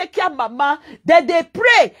with retake care mama, then they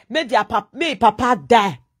pray, may papa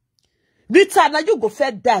die. Rita, now you go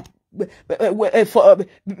fair die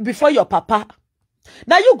before your papa.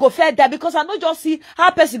 Now you go fair die because I know just see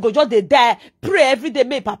how person go just they die, pray every day,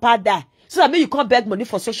 may papa die. So that mean you can't beg money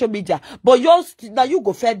for social media. But yours now you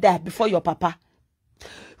go fair die before your papa.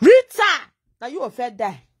 Rita, now you go fair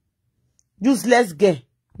die. Useless girl,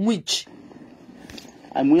 witch.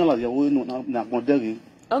 I'm going to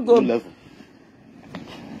level.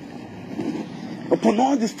 Upon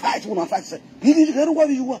all this fight, when I fight, you need to get where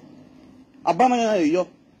you are. Abana yo,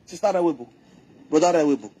 sister Awebo, brother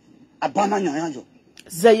Awebo. Abana yo.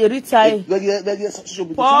 Zayerita.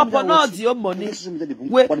 Papa no your money.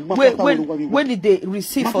 When did they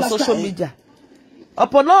receive for social media?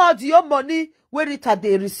 Upon all your money, when it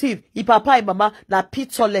they receive, if papa and mama na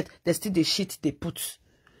pit toilet, they still the shit they put.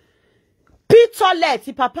 Pit toilet,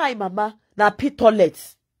 if papa and mama na pit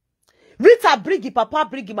toilet. Rita bring it, papa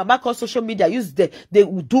bring it, mama call social media, use they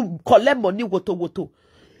do collect money woto.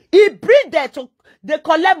 He bring there to they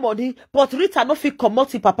collect money, but Rita no fit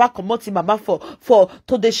comot him papa, comot him mama for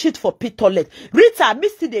to the shit for pit toilet. Rita, me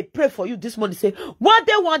still they pray for you this morning. Say one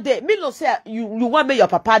day, me no say you want me your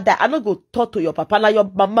papa die. I no go talk to your papa like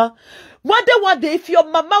your mama. One day, if your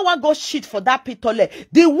mama want go shit for that pit toilet,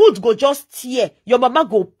 the wood go just tear. Your mama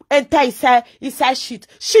go enter inside shit.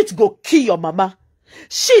 Shit go kill your mama.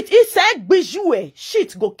 Shit inside bijou.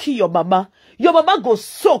 Shit go kill your mama. Your mama go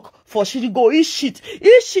soak for shit. Go eat shit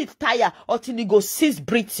tire until he go cease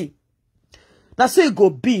breathing. That's how it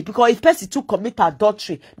go be. Because if person to commit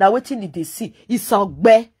adultery, now waiting they see, it's a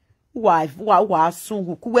gbe. Wife, wa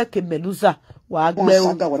sungu kuwe ke meluza wa gbe.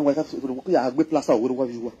 Saga wa ya gbe plaza wo wa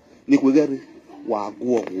viwa. Ni ko gere wa go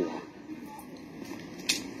wo.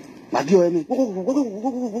 Ma di o emi.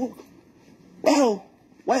 Wow.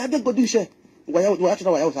 Why had they go do share? Why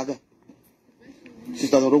actually why Saga?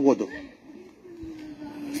 Sister no rogodo.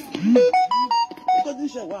 Golden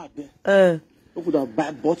share wa there. Who could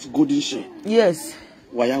have bought golden share? Yes.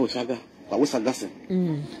 Why Saga? Why Saga say?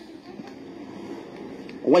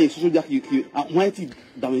 Why you social jack you mighty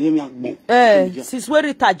damn since where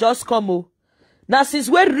Rita just come oh. Now since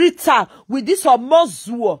where Rita with this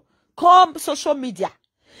Omozuo come social media.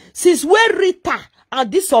 Since where Rita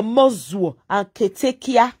and this Omozuo and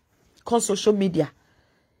Ketekia come social media.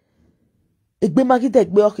 Egbe magide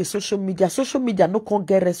egbe okay social media no can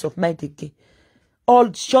get rest of mind again. All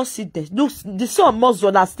just sit there. Look, the son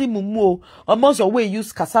Omozuo na still mumu. Omozuo wey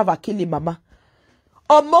use cassava kill mama.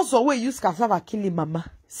 Omozuo wey use cassava kill mama.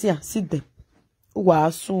 See, sit them. Wow,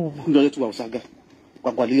 so. Don't let you Saga.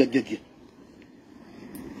 Kwakwali gege.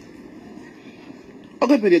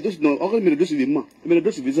 Okay, me those no. Okay, me those be ma. Me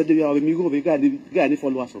those be say dey me go be guy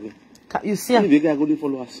followers of. You see? Me guy go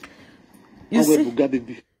followers. You see?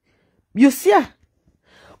 You see?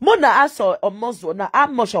 Mona ask Omozuo now how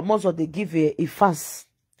much Omozuo they give a fans.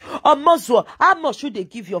 Omozuo, how much should they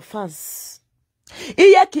give your fans?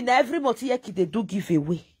 Iyeki na every month iyeki they do give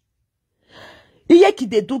away. Iyeki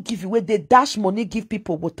they do give away. They dash money give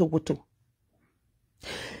people woto.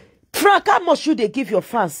 Frank, how much should they give your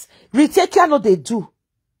fans? Retake care no they do.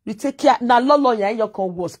 Retake care na Lolo ya your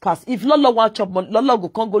con was pass. If Lolo want chop money, Lolo go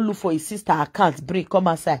come go look for his sister account, bring come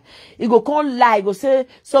outside. He go come lie, go say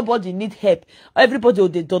somebody need help. Everybody will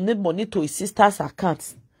they donate money to his sister's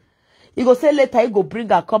account. He go say later he go bring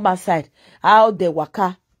her come outside. How they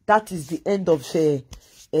waka. That is the end of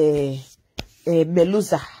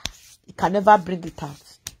Meluza. He can never bring it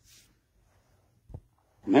out.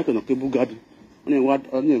 Michael no kebu gadi. Oni wa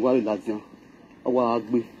lazian. Awa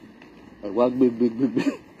agbe. Awa agbe.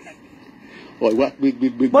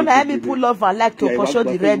 But I me pull off and like to show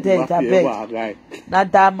the red head abeg. Na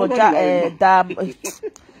da moja da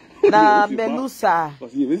na Melusa.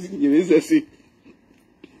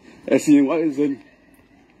 Esi wa zen.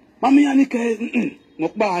 Mami ani ke mo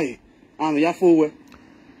pa e. Am ya fowe.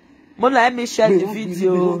 Let me share the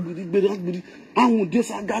video. Àwọn de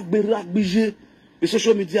Saga gbere agbije. The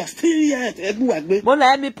social media still yet.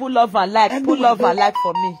 Let me pull off and like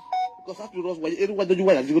for me. Because after us, everyone do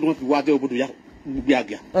what you don't want to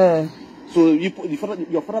do. So your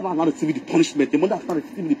father is not receiving the punishment. The mother is not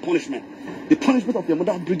receiving the punishment. The punishment of your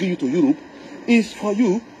mother bringing you to Europe is for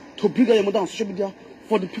you to bring your mother on social media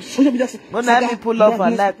for the social media. Let me pull off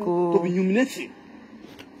and like to be humiliating.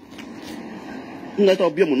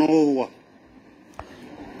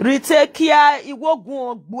 Ritekia iwogun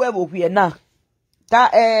ogbu ewo hwe na.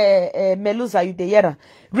 That Meluza you dey hear.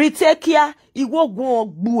 Ritekia iwogun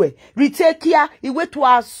ogbu e. Ritekia iwetu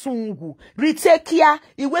asungu. Ritekia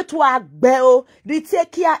iwetu agbeo.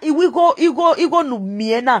 Ritekia igo nu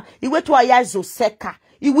miena. Iwetu ayazo seka.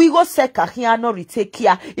 Iwi go seka hiano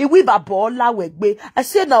ritekia. Iwi babola wegbe. I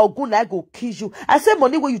say na ogun na go kill you. I say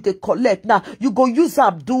money where you dey collect now. You go use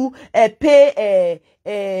am do pay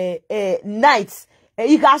nights.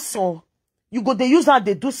 Igason. You go they use how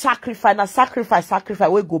they do sacrifice. Now sacrifice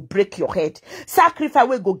where go break your head. Sacrifice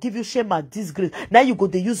where go give you shame and disgrace. Now you go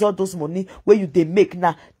they use all those money where you they make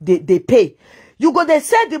now they pay. You go they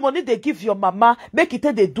send the money they give your mama, make it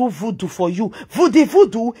they do voodoo for you.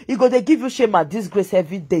 Voodoo, you go they give you shame and disgrace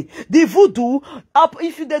every day. The voodoo,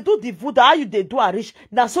 if you they do the voodoo, how you they do a rich,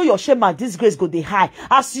 now so your shame and disgrace go they high.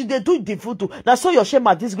 As you they do the voodoo, now so your shame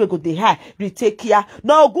and disgrace go they high. Retake care.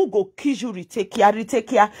 Now go kill you, retake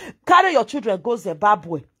care. Carry your children go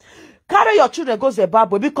Zimbabwe. Carry your children go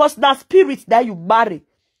Zimbabwe because now spirit that you marry.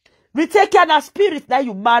 Retake care na spirit that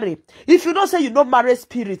you marry. If you don't say you don't marry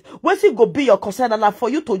spirit, what's it go be your concern and for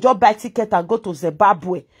you to just buy ticket and go to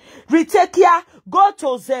Zimbabwe? Retake care, go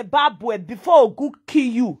to Zimbabwe before Ogu kill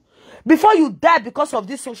you. before you die because of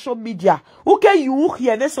this social media. Okay, you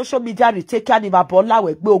hear the social media retake and imabola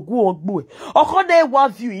we ogu ogbu. Okone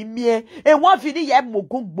one view imie, e one view ni ye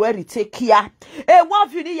mogugbu retake ya. E one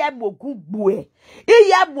view ni ye mogugbu.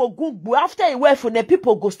 After a while, from the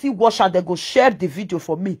people go still watch and they go share the video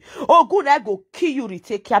for me. Ogun I go kill you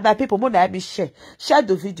retake ya. My people, more me share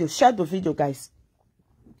the video, guys.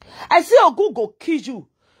 I say Ogun go kill you.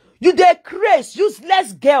 You dey craze,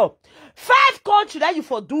 useless girl. 5 country that you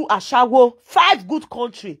for do a shower. 5 good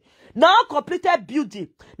country. Now completed building.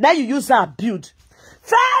 Now you use a build.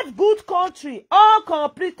 5 good country. All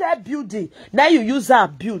completed building. Now you use a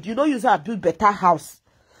build. You don't use a build better house.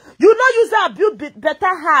 You don't use a build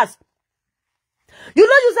better house. You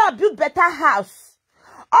don't use a build better house.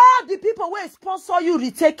 All the people who sponsor you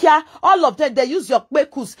retake care, all of them, they use your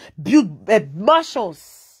kwekus build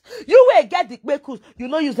mansions. You will get the kwekus. You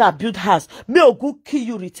don't use a build house. Me ogu kill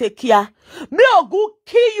you retake care. Me ogu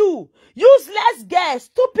kill you. Useless girl,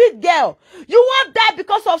 stupid girl. You won't die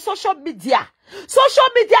because of social media. Social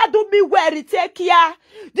media do me well retake care.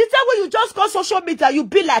 The time when you just go social media, you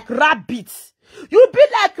be like rabbits. You be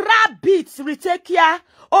like rabbits retake care.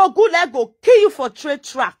 Ogu let go kill you for trade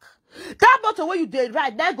track. That motor where you did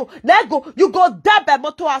right now go, you go die by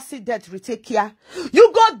motor accident, retake care.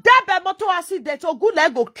 You go die by motor accident, or good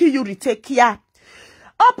let go kill you, retake care.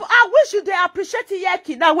 I wish you they appreciate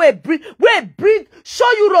it now where bring show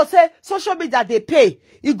you say social media they pay.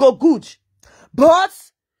 It go good. But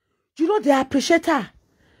you know they appreciate her.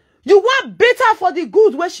 You want better for the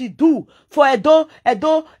good what she do for Edo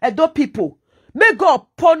people. May God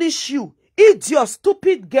punish you, idiot,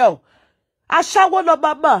 stupid girl. Ashawo no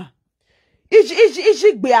mama.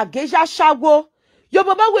 Ashawo. Your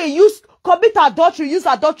mama will commit adultery, use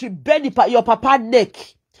adultery, bend your papa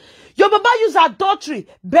neck. Your mama use adultery,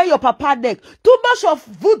 bend your papa neck. Too much of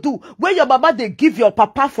voodoo when your mama they give your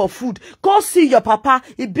papa for food. Go see your papa.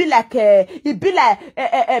 It be like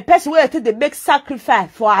a person where they make sacrifice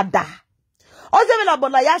for Ada. Oze na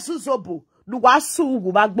bona ya suzobo. Nuwa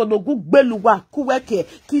sugu magbono gugbeluwa kuweke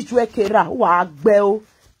kijweke ra wa agbeo.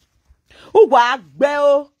 Uwa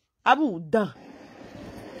agbeo abu dan.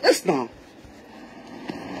 Yes now.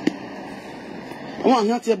 Wọ́n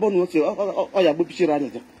hàn tí bonu tí o ya gbo pichi ra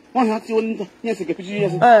de. Wọ́n hàn tí oni yen se ke pichi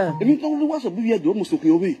yes. Èmi tó lu wa so bi ye do mo so ke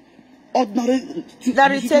owe.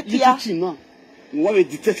 Ordinary take ya. Wọ́n we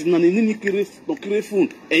detect na ni kere no kere phone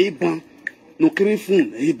ban. No kere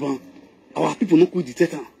phone ban. Our people no could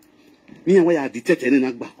detect her. Me and why I detect any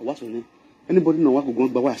nagba. What's on anybody know what go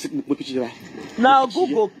go why sick me picture. Now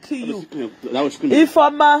Google kill you. If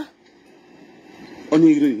I'm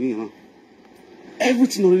only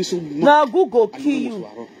everything already so now Google kill you.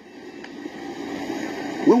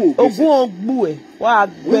 When we go on wa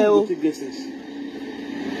gbe o.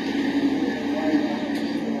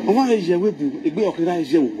 On va je we bu egbe okira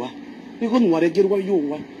je wo wa. Iko nu wa re je wa yo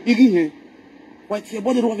wa. Igi hen. Why your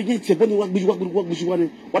body don't have your body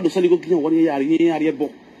what the sun go kill 1 year bo.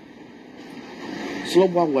 So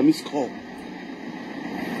one miss call.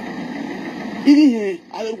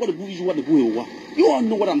 I don't want to believe what the boy. You all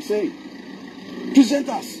know what I'm saying. Present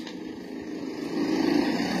us.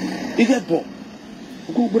 You get bo.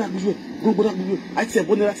 Go back with you. I say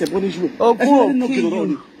bonnet, I say bonnet. Oh, go kill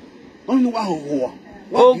you. Only wow.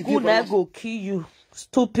 Oh, good, I go kill you.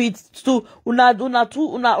 Stupid, una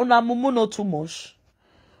mumu no too much.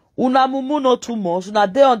 Una mumu no too much. Una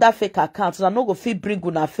dey on that fake account. Una no go fit bring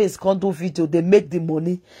una face come do video. They make the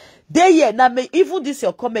money. They here now me even this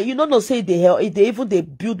your comment. You know say they even they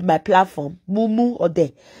build my platform. Mumu or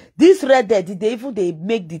they. This Red Dead they even they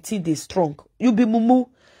make the thing they strong. You be mumu.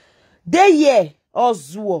 They here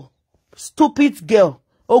Ozuo. Stupid girl.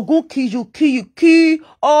 Ogun kill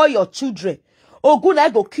all your children. Ogun I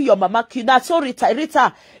go kill your mama, kill. That's so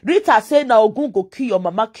Rita say now Ogun go kill your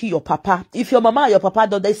mama, kill your papa. If your mama and your papa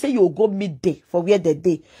don't, they say you go midday for where they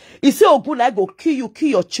day. He say Ogun I go kill you, kill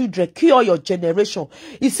your children, kill all your generation.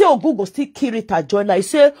 He say Ogun go still kill Rita joiner. He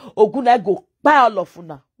say Ogun I go buy all of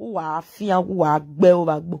una. Uwa fian uwa gbe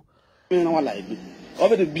bagbo.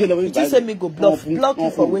 Did you say me go block you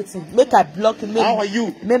for waiting? Make I block you. How are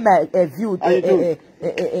you? Make my view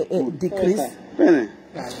decrease.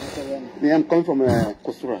 Yeah, I'm coming from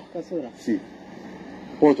Costura. Sì.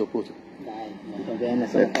 Porto. Molto bene,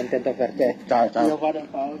 sono contento per te. Ciao. Io vado in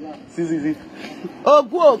pausa. Sì.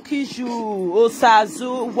 Ogu Kishu,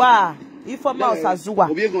 Osazu, wa. Ifoma Osazu wa.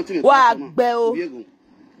 Wa gbeo.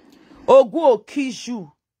 Ogu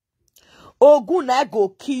Kishu. Ogu na go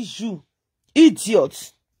Kishu.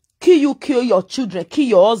 Idiot. Kill your children, kill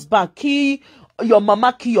your husband, kill your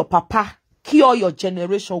mama, kill your papa, kill all your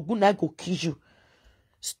generation. Ogu na go kill you.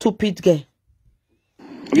 Stupid girl.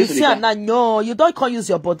 You see, no, you don't can't use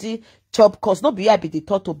your body chop cause not be I be the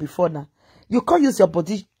turtle before now. You can't use your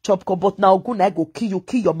body chop cause, but now go kill you,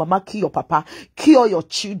 kill your mama, kill your papa, kill all your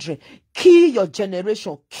children, kill your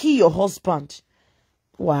generation, kill your husband.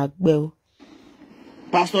 Wow, well.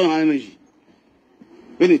 Pastor energy.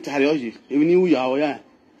 When it tarry, even you are, yeah.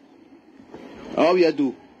 All we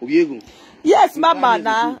do, yes, mama,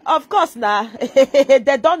 nah. Of course, nah.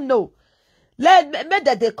 They don't know. Let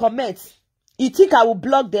that they comment. You think I will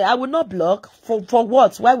block them? I will not block. For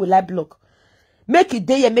what? Why will I block? Make it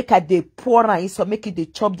day and make a day pour and so make it they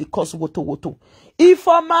chop the cost woto.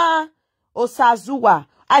 Ifoma Osazuwa.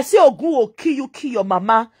 I say Ogun will kill you, kill your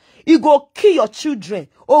mama. You go kill your children.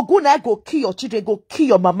 Ogun I go kill your children, go kill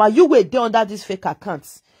your mama. You wait there under these fake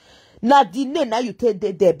accounts. Now the name now you take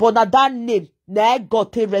there, but now that name now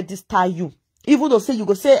God to register you. Even though say you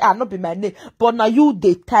go say not be my name, but now you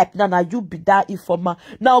they type now you be that informer.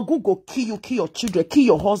 Now Google kill you, kill your children, kill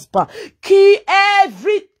your husband, kill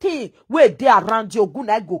everything where they around you. Go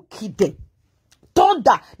now go kill them.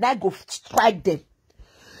 Thunder now go strike them.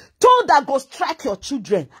 Thunder go strike your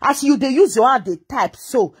children as you they use your hand they type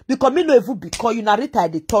so because me no even because you narrator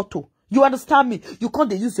the turtle. You understand me? You can't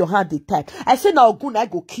they use your hand they type. I say now go now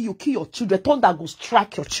go kill you, kill your children. Thunder go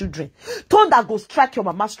strike your children. Thunder go strike your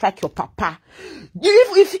mama, strike your papa.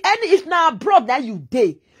 If now abroad now you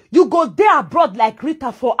day. You go there abroad like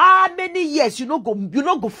Rita for how many years? You know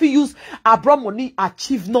go feel use abroad money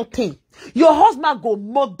achieve nothing. Your husband go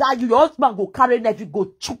murder you. Your husband go carry knife. He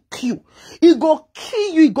go choke you. He go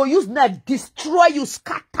kill you. He go use knife destroy you,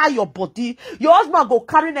 scatter your body. Your husband go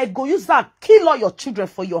carry knife. Go use that kill all your children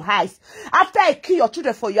for your eyes. After I kill your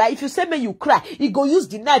children for your eyes, if you say me you cry, he go use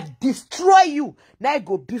the knife destroy you. Now it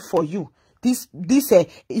go be for you. This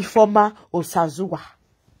informer Osazuwa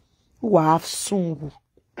who have soon.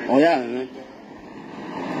 Oh yeah, man.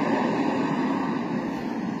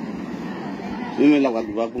 You like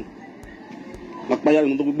what you Makpaya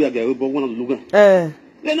no to be aga bo wona luga.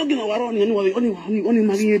 Le no gina waro oni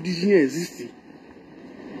mari edisi exist.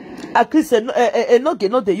 At least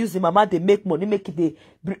no they use the mama they make money make it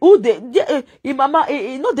who they mama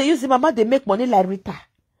no they use the mama they make money like Rita.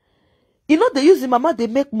 You know they use the mama they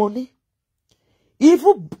make money. If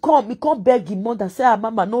you come beg him mother say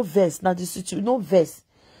mama no verse now the situation no verse.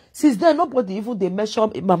 Since then nobody even they measure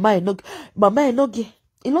mama no get.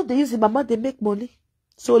 You know they use the mama they make money.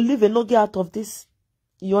 So leave a no get out of this.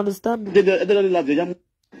 You understand me?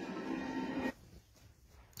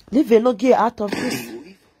 Leave a no get out of this.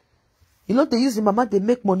 You know they use the mama, they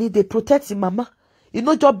make money, they protect the mama. You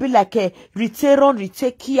know just be like a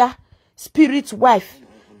retake care, spirit wife.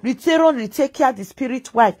 Retake care the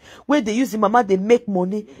spirit wife. Where they use the mama, they make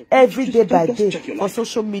money every day by day for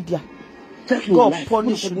social media. God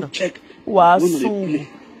punish you now. Wow, soon.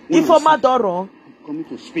 Informer Doro.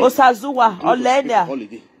 Osazuwa, Olena,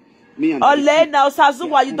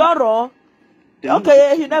 Osazuwa, you don't run.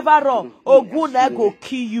 Okay, you never run. Ogun I go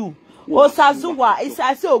kill you. Osazuwa,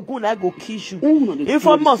 I say Ogun I go kill you.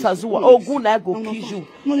 Inform Osazuwa, Ogun I go kill you.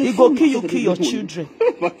 He go kill you, kill your children.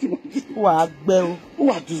 Wow, bell.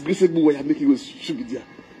 What is this way I'm making us shoot there?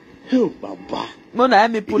 Oh, Baba. Mona, I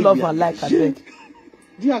me pull off and like a bed.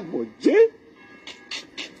 Dear boy, Jay.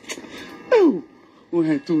 Oh,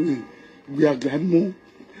 I told you. We are grandma.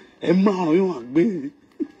 Emma, you are big.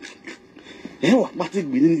 You are but it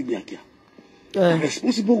being the Biakia.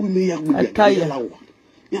 Responsible with me, oh,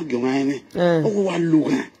 I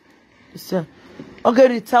look. Sir, okay,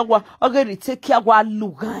 Ritawa, okay, retake care one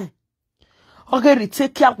look. Okay,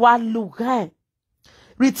 retake care one look.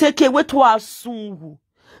 Retake away to our soon.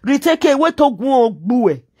 Retake away to go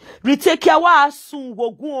bue. Retake our soon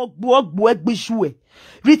will go bijoué.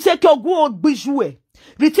 Retake your go bijoué.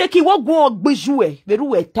 Retake wo go gbejue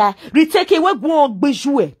berueta retake we go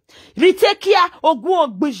gbejue retake ya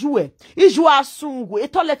ogun gbejue iju asungu e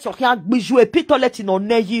toilet o kan gbejue pi toilet no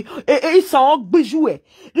neyi e san gbejue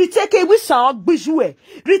retake we san gbejue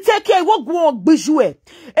retake wo go gbejue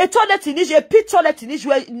e toilet ni je pi toilet ni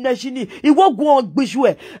je nejini i wo go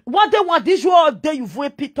gbejue one day you day you vo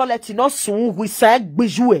pi toilet no sun we san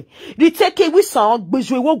gbejue retake we san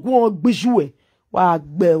gbejue wo go gbejue wa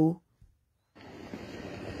gbe o.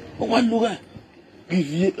 Oh, one look at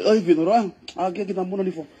if you know, I'll get them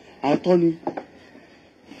money for Tony.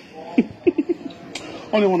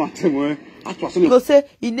 Only one at him, you say,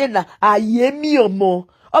 Inena, Ayemiomo.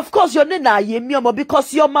 Of course, your name Ayemiomo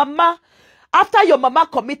because your mama, after your mama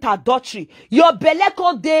commit adultery, your belly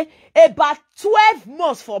con day about 12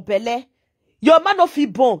 months for belly. Your man no feel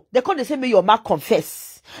born. They can't say, may your ma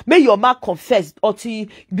confess. May your ma confess until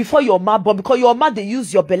before your ma born because your ma they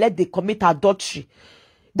use your belly, they commit adultery.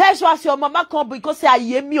 That's why your mama come because say I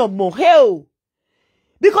hear me or more. Hell.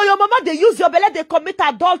 Because your mama, they use your belly, they commit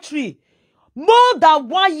adultery. More than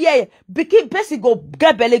 1 year. Begin person go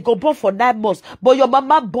get belly, go born for 9 months. But your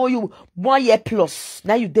mama born you 1 year plus.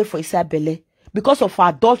 Now you there for inside belly. Because of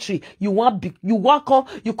adultery, you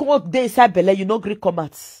can't there inside belly, you no agree come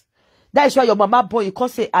out. That is why your mama born, you can't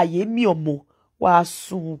say I hear me or more. Wa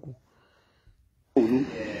sungu.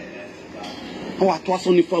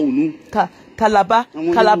 Calabar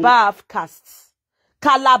have castes.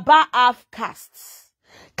 Calabar have castes.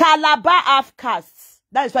 Calabar have castes.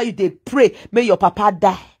 That is why you they pray, may your papa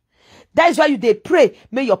die. That is why you they pray,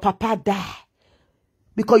 may your papa die.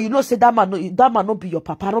 Because you know, say that man not be your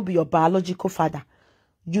papa, not be your biological father.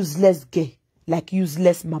 Useless gay, like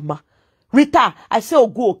useless mama. Rita, I say, oh,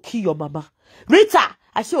 go kill your mama. Rita,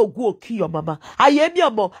 I say, oh, go kill your mama. I am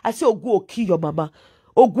your mom, I say, oh, go kill your mama.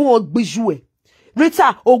 Oh, go on bijoué.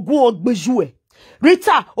 Rita, oh, go on bijoué.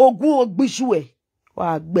 Rita, oh, go on bijoué.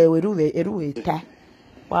 Wa gbe eruwe ta.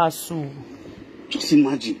 Wa su. Just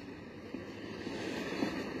imagine.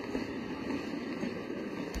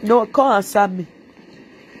 No, come answer me.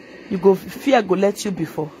 You go, fear go let you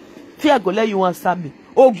before. Fear go let you answer me.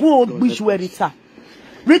 Ogun ogbijue Rita.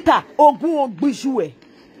 Rita, ogun ogbijue.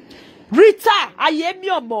 Rita, ayemi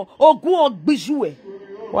omo, ogun ogbijue.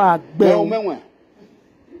 Wa gbe.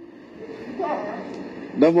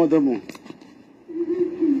 Damo.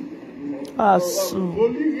 Asu.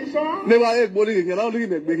 Me va ek boli ke la looking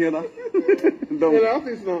me be here na. Damo. You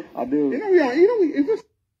know we just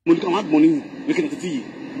money come out money we can titi.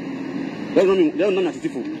 They don't know titi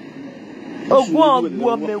for.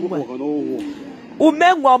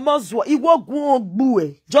 Umenwa mozwa iwo gun ogbu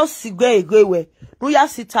just sigwe egwe no ya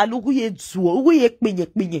sitalu ye duo ugu ye kpinye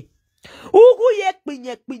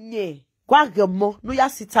gwagemo no ya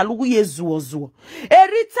sitalu ye zuo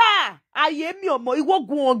Erita ayemi omo iwo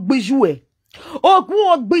gun ogbijue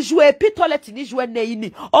ogun ogbijue pitolet ni jwe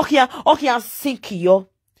neini okia sinkiyo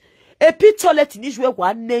pitolet ni jwe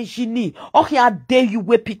wa nejini okia de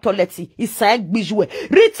yuwe pitolet isan gbijue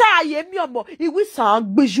Rita ayemi omo iwi san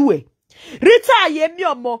gbijue Rita ayemi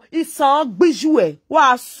omo isan gbijue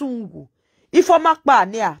wa sungu ifoma pa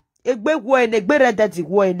ni a egbe wo ene egbe rededi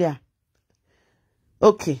wo ene a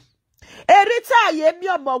okay Rita ayemi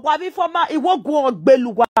omo wa bi foma iwogun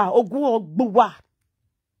ogbeluwa ogun ogbuwa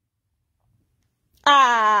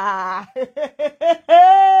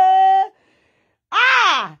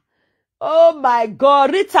oh my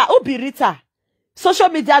God Rita ubi Rita social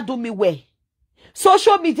media do me well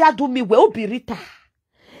ubi Rita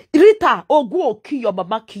ogun o kill your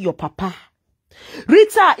mama kill your papa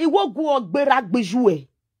Rita iwogun ogbera gbejue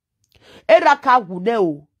era ka wune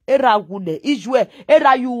o era wune ijue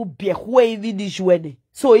era yu biehwe ni jue ne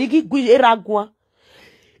so igi gwi era gwa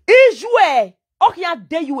ijue okia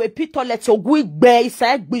de yu epitolet ogun igbe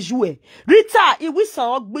isa gbejue Rita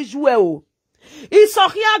iwisan gbejue o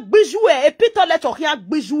isokia gbejue epitolet okia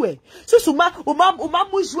gbejue susuma uma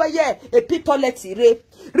mujue ye epitolet ire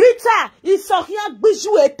Rita isokia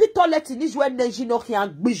gbejue epitolet ni jue nenjino okia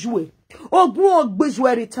gbejue ogun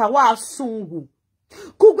ogbejue Rita wa sungu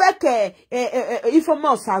kugweke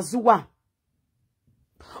ifoma osazuwa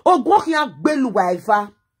ogun okia gbeluwa eva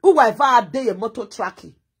uwa eva adeye motor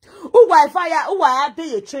tracking uwa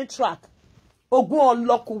adeye train track ogun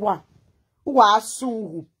olokuwa uwa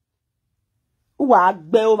sungu uwa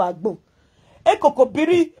agbe o magbo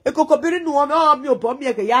ekokobiri nu mi obo mi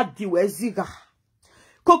ege ya diwe ziga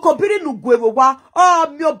kokobiri nu gwewo wa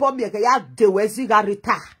mi obo mi ege ya dewe ziga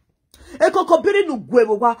Rita ekokobiri nu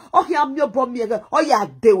gwewo wa ohia mi obo mi ege ya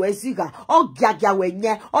dewe ziga giagia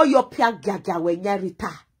wenye yo pia giagia wenye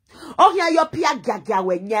Rita ohia yo pia giagia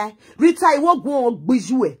wenye Rita iwogun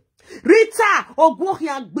ogbijue Rita ogun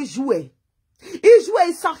ohia gbijue ijue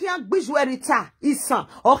isahia gbijue Rita isan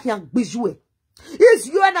ohia gbijue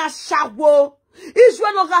Isue na shawo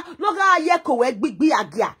Isue noga yeko we gbigbi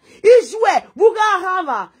agia Isue wuga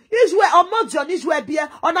hama Isue omojon Isue bie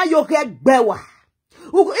ona yoge gbewa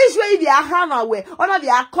Isue idi ahama we ona bi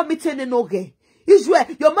committing noge Isue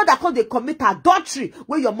your mother come dey commit adultery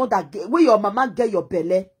where your mama get your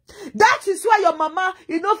belly. That is why your mama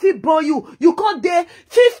no fit born you can't dey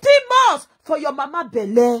 15 months for your mama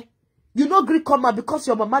belly. You no gree come out because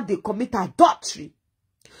your mama dey commit adultery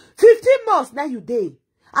 15 months now you day.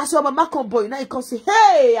 As your mama come boy, now you can say,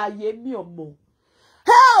 hey, I hear me or more.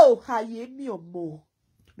 Hell, I hear me or more.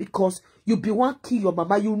 Because you be one kill your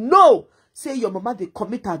mama. You know, say your mama they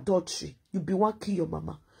commit adultery. You be one kill your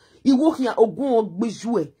mama. You walk here ogun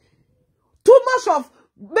ogbejue. Too much of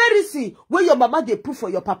medicine where your mama they put for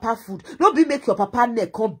your papa food. Don't be make your papa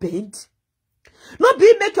neck come bend. No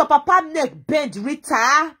be make your papa neck bend,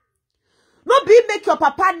 Rita. No be make your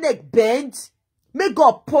papa neck bend. May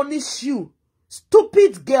God punish you.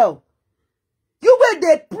 Stupid girl. You where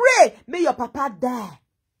they pray, may your papa die.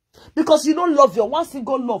 Because you don't love your one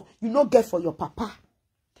single love. You don't get for your papa.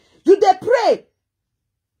 You they pray.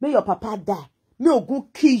 May your papa die. May Ogun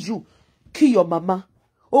kill you. Kill your mama.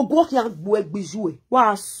 Ogun yang buek bijoué.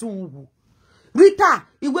 Wa asungu. Rita,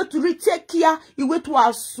 iwe tu rite kia, iwe tu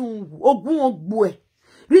asungu. Ogun ogbué.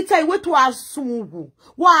 Rita, iwe tu asungu.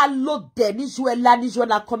 Wa alode ni jwe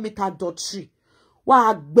la commit adultery. Wa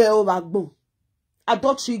agbe o bagbon.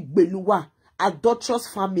 Adultery gbeluwa. Adulterous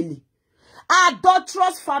family.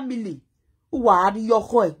 Adulterous family. Wa ari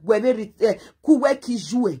yoko e. Webe kuwe ki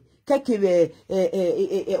jwe. Keke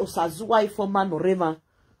osazuwa ifoma no rema.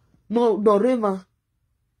 No rema.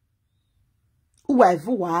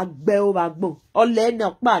 Whoever wa gbe o bagbon. Ole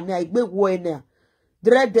ne pa ni aigbe wo ene.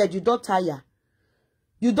 Dreaded, you don't tire.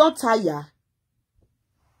 You don't tire.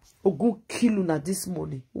 Ogun kill you na this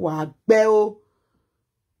morning. Wa gbe o.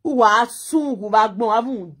 Wa sun gu bagbon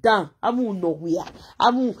amu dan, amu no wia.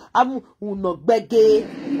 Amu no gbege.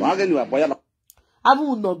 Wa ge ni wa boya la.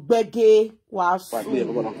 Amu no gbege wa sun.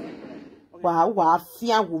 Wa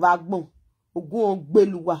fian gu bagbon. Ogun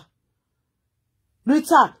gbeluwa.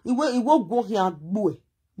 Rita, iwe gun hin agbo e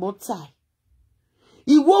mo tai.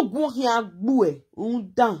 Iwo gun hin agbo e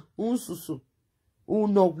un dan, un susu.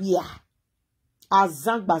 Un no wia.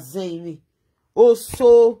 Azangba zenri.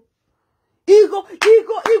 Oso Ego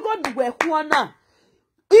nuwe huana.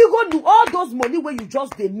 Ego nu all those money where you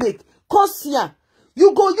just they make. Cause here,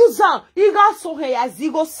 you go use am. Iga so he as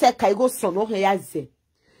ego seka ego sono he as.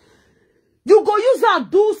 You go use am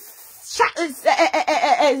do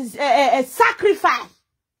sacrifice.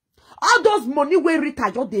 All those money where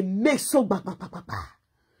Rita just they make so ba.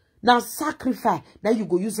 Now sacrifice. Now you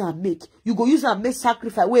go use and make. You go use and make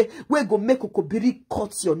sacrifice. Where go make Kokobiri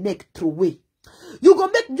cut your neck through way. You go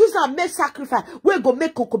use and make sacrifice. Where go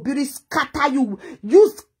make Kokobiri scatter you.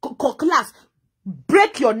 Use cutlass,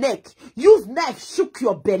 break your neck. Use knife, shook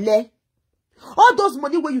your belly. All those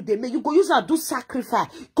money where you they make, you go use and do sacrifice.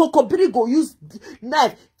 Kokobiri go use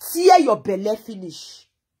knife, tear your belly finish.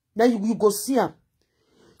 Now you go see him.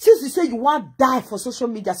 Since you say you want die for social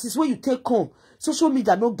media, since when you take home, social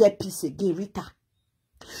media no get peace again, Rita.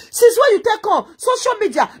 Since when you take home, social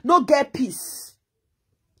media no get peace.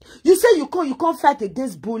 You say you can't fight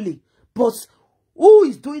against bullying, but who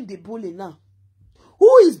is doing the bullying now?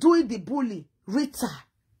 Who is doing the bullying? Rita.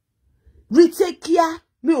 Rita kia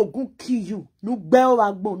me Ogun kill you. No bell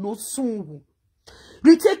agbo no sunwu.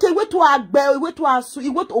 Rita ke we to agbe we to asu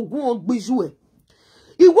iwe to Ogun ogbijue.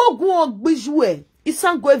 Iwe Ogun ogbijue.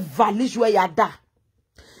 Isango valijwe yada.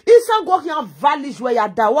 Isango hian valijwe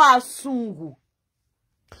yada wa asungu.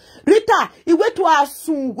 Rita, iwe to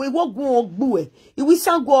asungu iwe Ogun ogbue. Iwe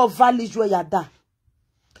isango valijwe yada.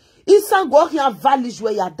 Isango hian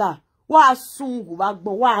valijwe yada. Wa asungu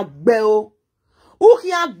wagbo wa agbe o.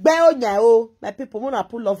 Hian gbe o nya o. My people wanna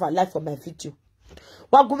put love and like for my video.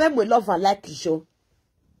 Wagume we love and like show.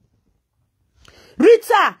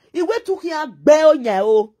 Rita, iwe to hian gbe o nya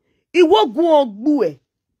o. Iwo gun ogbu e.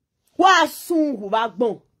 Wa sungu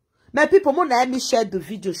bagbon. My people, mo na let me share the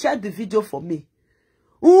video. Share the video for me.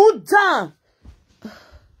 Down.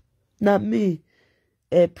 Na me,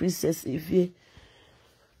 Princess Evie.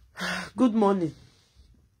 Good morning.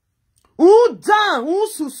 Down.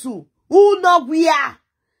 Susu. No wia.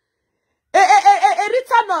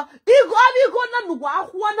 Rita no. Igo na nuwa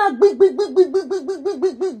ahwa na big.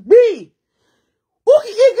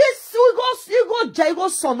 Igo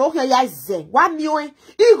sono okia ya ze. Wa miwe.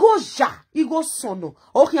 Igo sono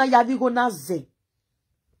okia ya vigo na ze.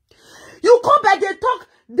 You come back, they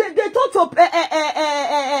talk to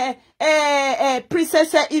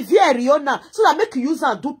Princess Evie Riona so that make you use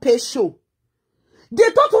and do pay show.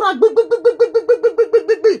 They talk to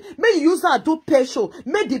big. May you use and do pay show.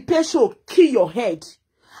 Make the pay show kill your head.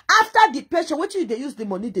 After the patient, what you they use the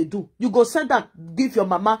money they do? You go send that give your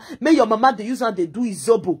mama. May your mama they use and they do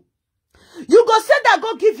izobo. You go send that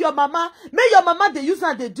go give your mama. May your mama they use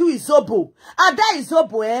and they do izobo. And that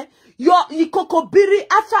izobo, your kokobiri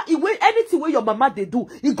after anything where your mama they do,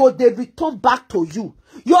 it go they return back to you.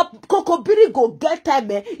 Your kokobiri go get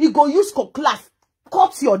time, it go use class.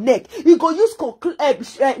 Cut your neck. You go use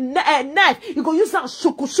knife. You go use that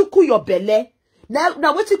shuku your belly.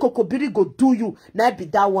 Now what you kokobiri go do you? Now be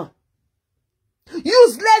that one.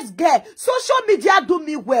 Useless girl. Social media do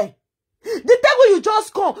me well. The time when you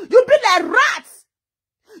just come, you be like rats.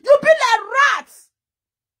 You be like rats.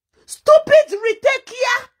 Stupid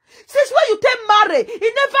Ritekia. Since when you take marry,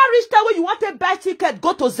 it never reached time when you want to buy ticket,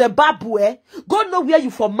 go to Zimbabwe, go know where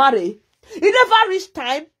you for marry. It never reached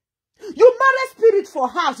time. You marry spirit for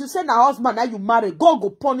house. You say na husband, now you marry. God go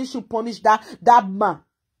punish you, punish that man.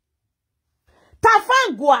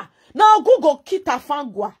 Tafangwa. Now go kill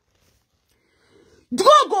Tafangwa.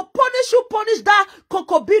 God go punish you, punish that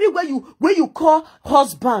kokobiri where you call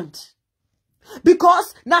husband.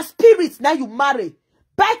 Because na spirits now you marry.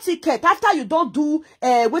 Buy ticket after you don't do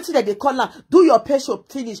what they call now, do your pension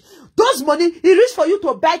finish. Those money it reach for you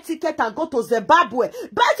to buy ticket and go to Zimbabwe.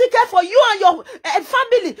 Buy ticket for you and your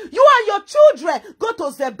family, you and your children. Go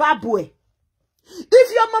to Zimbabwe.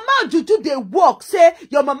 If your mama juju they work, say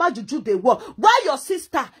your mama juju they work. Why your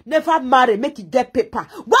sister never marry, make it get paper?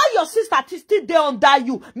 Why your sister still there under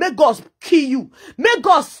you? May God kill you. May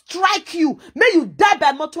God strike you. May you die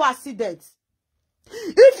by motor accidents.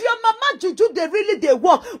 If your mama juju they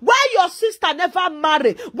work, why your sister never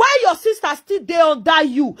marry? Why your sister still there under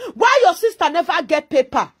you? Why your sister never get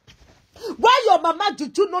paper? Why your mama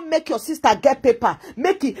juju not make your sister get paper?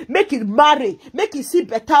 Make it marry, make it see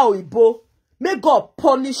better oibo. May God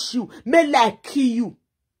punish you, may like kill you.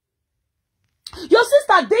 Your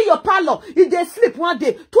sister dey your parlor, if they sleep one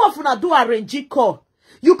day, two of una do arrange call.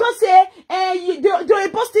 You can say, the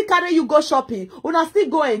oibo still carry you go shopping, una still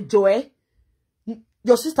go enjoy.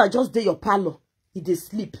 Your sister just dey your parlor. If they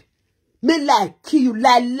sleep. May lie, kill you,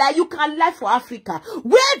 lie. You can lie for Africa.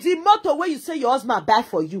 Where the motto where you say your husband buy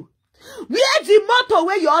for you? Where the motto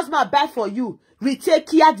where your husband buy for you? Retake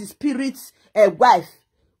care the spirit's wife.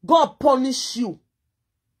 God punish you.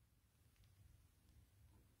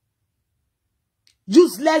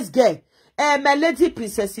 Useless girl. My lady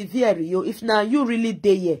Princess Sylvia, if now you really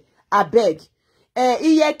dey here, I beg.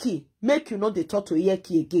 Iyeki, make you know they talk to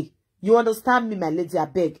Iyeki again. You understand me, my lady, I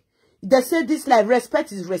beg. They say this like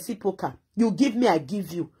respect is reciprocal. You give me, I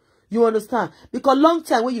give you. You understand? Because long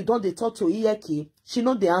time when you don't they talk to Iyeki, she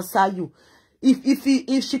know they answer you.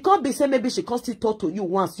 If she can't be say maybe she can't still talk to you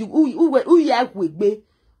once. You with me.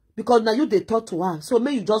 Because now you they talk to her. So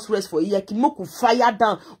may you just rest for Iyeki. Moku fire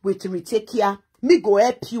down with retake care. Me go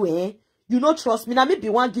help you, eh? You not trust me. Now me be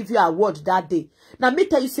one give you a word that day. Now me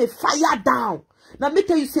tell you say fire down. Now me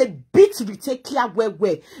tell you say beat retake care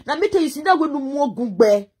where. Now me tell you say that we no more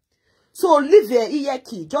good. So leave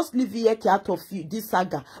Iyeki, just leave Iyeki out of you, this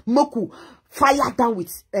saga. Moku fire down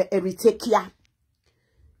with retake care.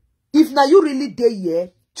 If now you really there, yeah,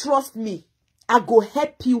 trust me, I go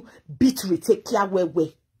help you beat retake care where.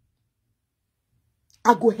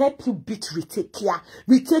 I go help you beat retake care.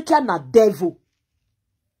 Retake care na devil.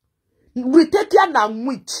 Retake care na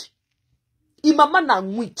witch. Imama na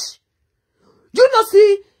witch. You know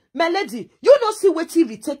see, my lady, you know see what he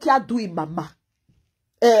retake care do in mama.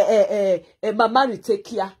 Mama retake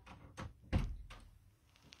care.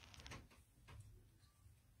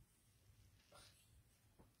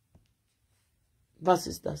 What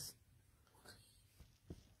is that?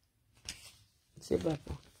 Say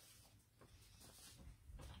papa.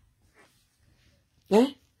 Eh?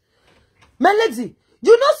 My lady,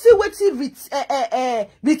 you know see what he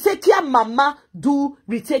retake care mama do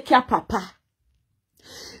retake care papa.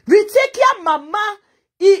 Retake care mama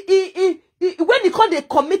when they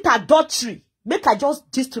commit adultery, make I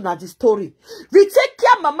just gist to the story. Retake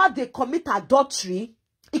care mama they commit adultery,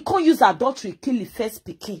 he can't use adultery kill the first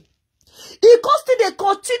pikin. He still they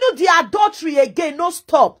continue the adultery again, no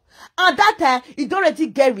stop. And that time he don't already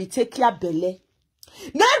get retake care belle.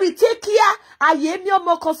 Now retake care ayemi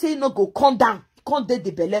omo say no go come down, can't dey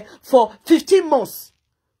the belle for 15 months.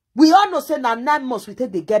 We all know say na 9 months we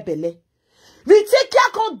take the get belle. Retake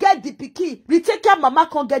care can't get the pikin. Retake care mama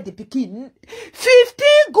can't get the pikin.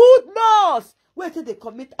 15 good months. Wait till they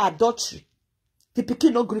commit adultery. The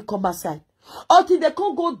pikin no gree come outside. Until they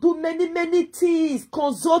can't go do many things.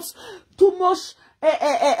 Consult too much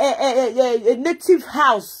native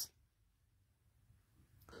house.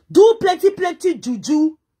 Do plenty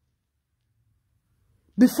juju.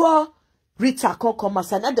 Before Rita can't come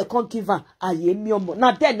outside. Now they can't give her a yemiomo.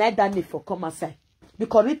 Now then neither need for come outside.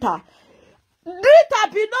 Because Rita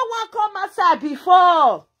be no one come outside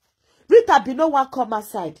before. Rita be no one come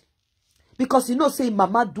outside. Because you know say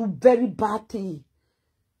mama do very bad thing.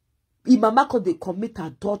 If mama could they commit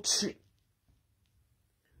adultery.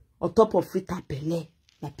 On top of Rita belle,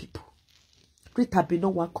 my people. Rita be no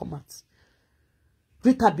one come out.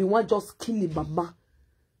 Rita be one just killing mama.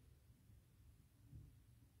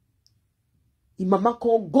 If mama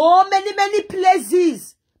can go many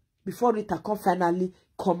places before Rita can finally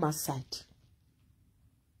come outside.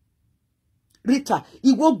 Rita,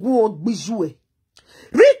 he will go on bijoué.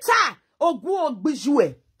 Rita, oh go on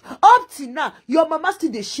bijoué. Up till now, your mama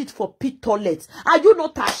still dey shit for pit toilets. Are you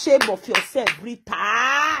not ashamed of yourself, Rita?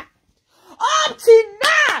 Up till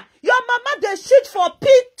now, your mama dey shit for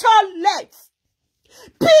pit toilets.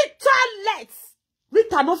 Pit toilets.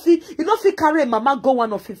 Rita no fit, you no fit carry mama go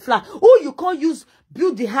one of a flat. Who you can't use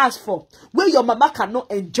build the house for, where your mama cannot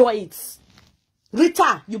enjoy it.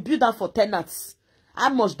 Rita, you build that for tenants. How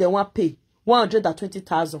much they want pay?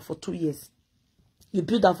 120,000 for 2 years. You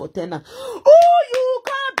build that for tenants. Who you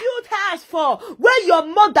can't build house for, where your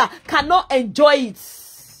mother cannot enjoy it?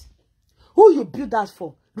 Who you build that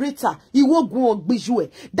for? Rita, you won't go on bijou.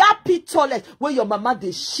 That pit toilet where your mama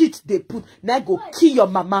they shit they put, now go kill your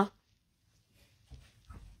mama.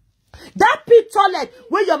 That pit toilet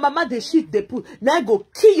where your mama they shit they put, now go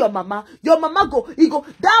kill your mama. Your mama go,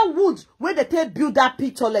 that wood where they take build that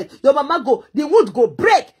pit toilet. Your mama go, the wood go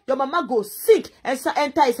break. Your mama go sick and so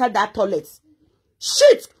enter inside that toilet.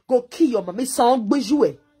 Shit go kill your mama. It's on bijou.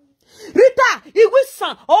 Rita, it will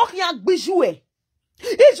sound oh yang bijou.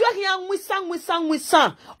 It's where yang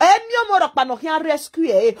wisang. Any more of panokian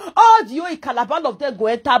rescue. All the young calabar of them go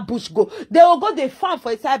enter bush go. They will go they farm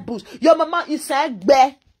for inside bush. Your mama is inside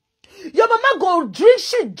bear. Your mama go drink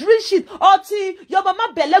shit. Until your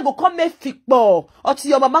mama belly go come make football. Until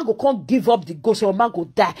your mama go come give up the ghost. Your mama go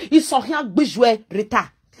die. It's on yang bijou,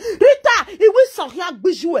 Rita. Rita, it will son yang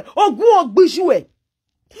bijou. Or go bijou.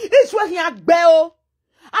 It's where yang bell.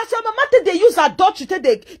 As your mama they use adultery,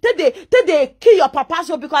 they kill your papa.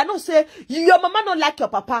 So because I know say your mama don't like your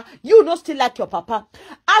papa, you don't still like your papa.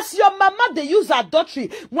 As your mama they use adultery,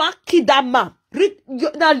 one kill that man.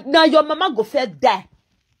 Now your mama go fair die.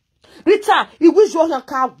 Rita, it wish you your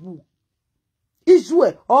car woo.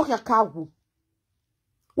 Ijue or your car woo.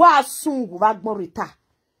 Wa sungu wagbon Rita.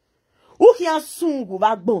 Who here sungu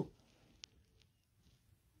wagbon?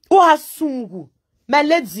 Wa sungu. My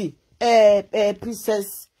lady.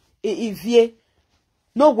 Princess Ivie,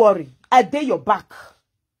 no worry. I dare your back.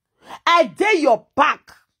 I dare your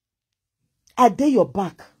back. I dare your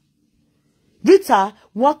back. Rita,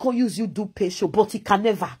 one can use you do patient, but he can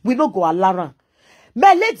never. We no go alarm.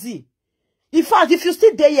 My lady, in fact, if you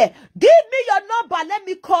still there, give me your number. Let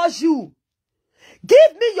me call you.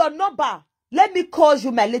 Give me your number. Let me call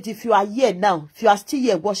you, my lady. If you are here now, if you are still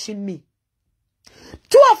here watching me.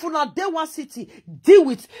 Two of you now, day one city, deal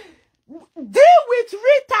with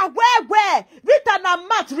Rita. Where? Rita na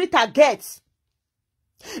mat Rita gets.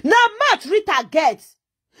 Na mat Rita gets.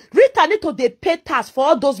 Rita need to dey pay tax for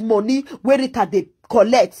all those money where Rita they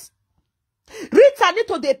collect. Rita need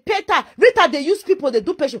to dey pay tax. Rita they use people they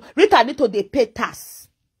do patient. Rita need to dey pay tax.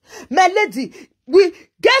 My lady, we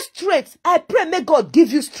get straight. I pray may God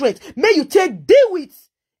give you strength. May you take deal with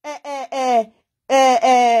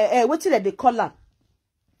what did they call her?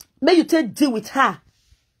 May you take deal with her.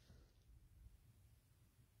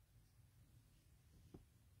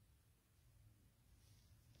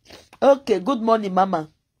 Okay, good morning, mama.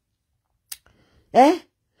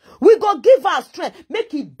 We go give her strength.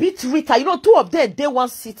 Make it beat Rita. You know, two of them, they one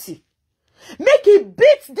city. Make it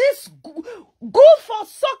beat this good for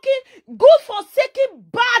sucking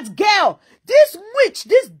bad girl. This witch,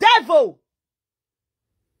 this devil.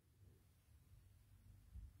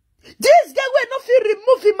 This girl will not feel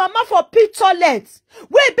removing mama for pit toilet.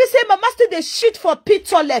 Wait, be say mama still the shit for pit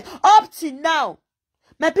toilet up till now.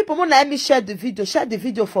 My people, wanna let me share the video. Share the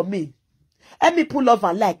video for me. Let me pull off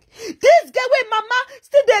and like. This girl with mama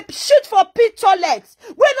still the shit for pit toilet.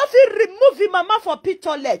 We not feel removing mama for pit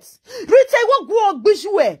toilet. Rita won't go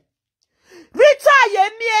bijoué. Rita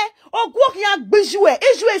yemie o go yan bijoué.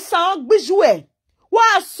 Ejoué san bijoué.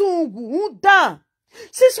 Wa sungu dan.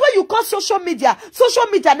 Since when you call social media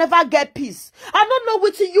never get peace. I don't know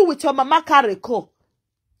what you with your mama carry call.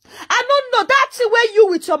 I don't know that's the way you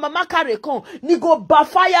with your mama carry con. Ni go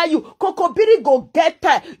backfire you. Kokobiri go get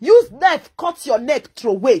her. Use knife, cut your neck,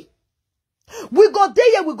 throw away. We go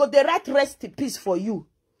there, we go the right rest in peace for you.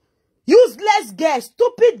 Useless girl,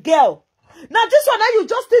 stupid girl. Now this one you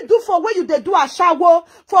just did do for where you they do a shower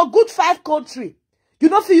for good 5 country. You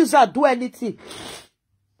don't feel use that do anything.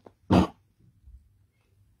 5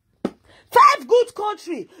 good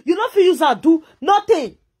country. You don't feel use that do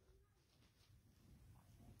nothing.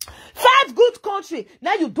 5 good country.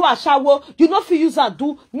 Now you do a shower. You don't feel use and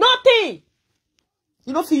do nothing.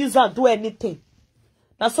 You don't feel use and do anything.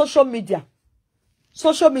 Now social media.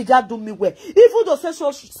 Social media do me well. Even though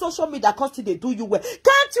social media constantly they do you well.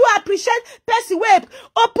 Can't you appreciate person where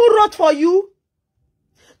open road for you?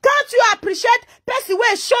 Can't you appreciate person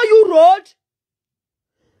where show you road?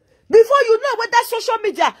 Before you know whether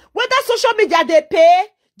social media they pay.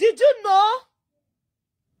 Did you know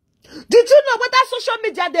know whether social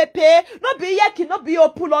media they pay. No be yeki, no be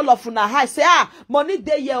pull all of una high. Say money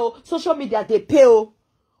they ye social media they pay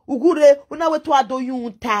Ugure una wetu ado you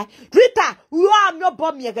untai. Rita, you am your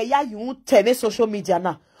bomb yega ya you teme social media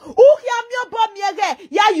na. Yam your bomb yega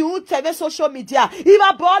ya you teme social media.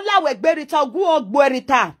 Iba bola wegbe Rita gu ogbu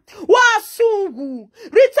Rita. Wa sungu.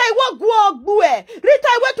 Rita iwo gu ogbu e. Rita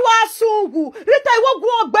wetu asungu. Rita iwo gu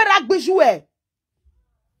ogbe ragbejue.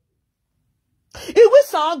 Iwi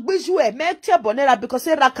san gbejue me te bonera because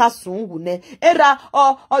era ka sungu ne. Era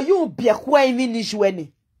or you be kwa imi ni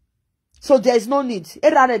jueni. So there is no need.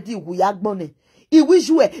 Era ready uyagbone. Iwi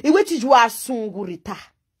jue, iwi ti jua sungu Rita.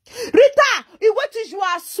 Rita, iwi ti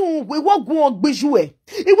jua sungu, iwo gu ogbejue.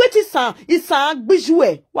 Iwi ti isan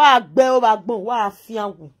gbejue. Wa agbe o agbon, wa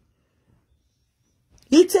afianwu.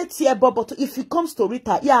 Ite tie but if it comes to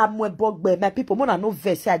Rita, yeah, I'm bogbe. My people, mona no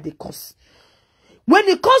verse at the cost. When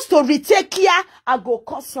it comes to retake here, I go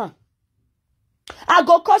caution.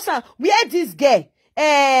 Where this girl?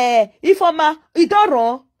 If it don't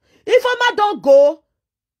run. If don't go,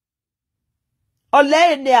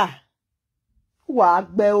 Olenia. Wa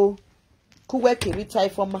beo. Kuwe kirita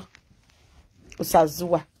ifoma.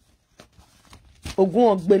 Osazua.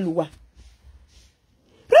 Ogun ogbeluwa.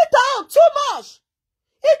 Rita, too much.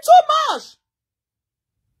 It's too much.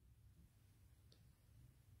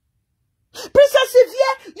 Princess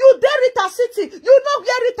Cynthia, you dare Rita City. You know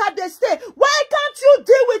where Rita they stay. Why can't you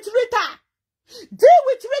deal with Rita? Deal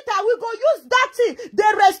with Rita. We go use that thing. They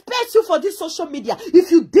respect you for this social media.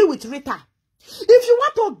 If you deal with Rita. If you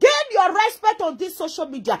want to gain your respect on this social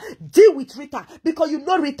media, deal with Rita. Because you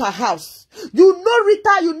know Rita house. You know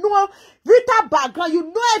Rita. You know Rita background. You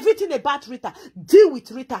know everything about Rita. Deal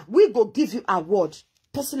with Rita. We go give you award.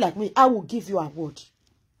 Person like me, I will give you award.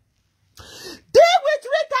 Deal with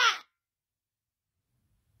Rita.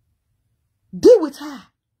 Deal with her.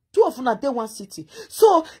 Two of them are there one city.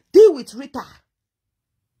 So deal with Rita.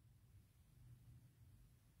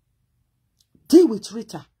 Deal with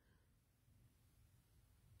Rita.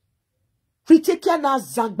 Rita na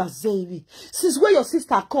zangba zewi. Since where your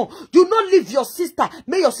sister come, you not leave your sister.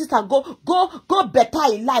 May your sister go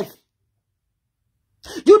better in life.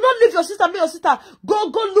 You not leave your sister. May your sister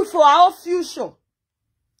go look for our future.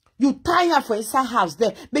 You tie her for inside house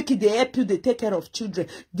there, make it they help you, they take care of children.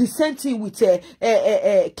 The same thing with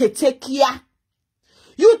Ketekia.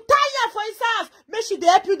 You tie her for inside house, make sure they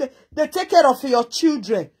help you, they take care of your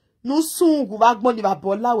children. No soon go back money ba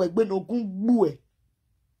bola wegbe no gungbue.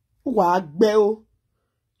 Wagbeo.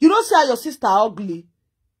 You don't say your sister ugly.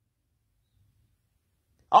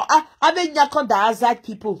 I mean yakon the outside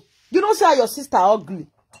people. You don't say your sister ugly.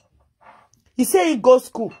 He say he go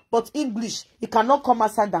school, but English, he cannot come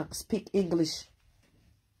outside and speak English.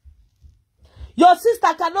 Your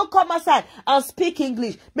sister cannot come outside and speak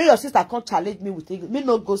English. May your sister can't challenge me with English. May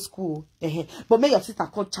not go school. But may your sister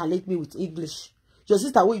can't challenge me with English. Your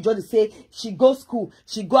sister will just say, she go school,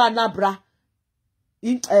 she go Anabra.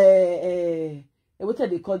 What do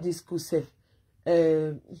they call this school self?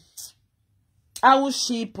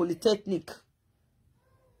 Awushi Polytechnic.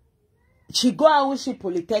 She go Awushi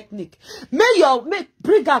Polytechnic. May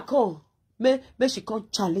bring her call. May she can't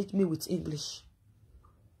challenge me with English.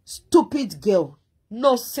 Stupid girl.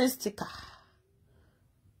 No sense taker.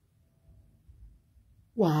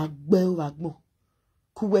 Wagbo.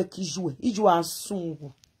 Kuwe kijue. Ijua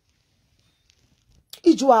asungu.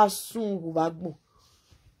 Ijua asungu wagbo.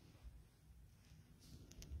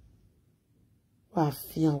 My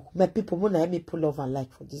people, wanna let me pull love and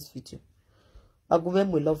like for this video. I go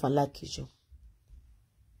me love and like you.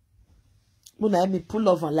 Wanna let me pull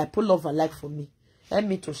love and like for me. Let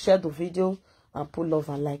me to share the video and pull love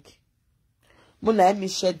and like. Wanna let me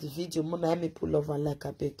share the video. Wanna let me pull love and like.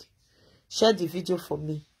 I beg. Share the video for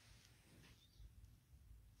me.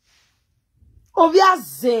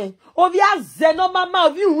 Oviaze, no mama,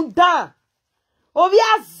 ovi unda.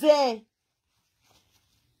 Oviaze.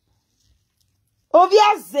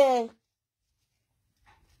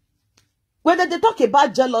 When they talk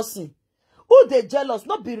about jealousy, who they jealous?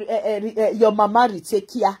 Not be your mama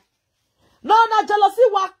retake here. No, jealousy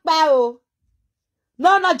walk by oh.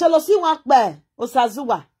 No, jealousy walk by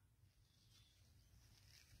Osazuwa.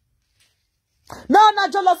 No,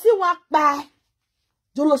 jealousy walk by.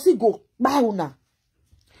 Jealousy go by una.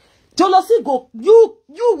 Jealousy go you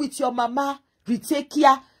with your mama retake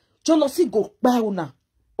here. Jealousy go by una.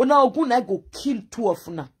 Una ogun na go kill two of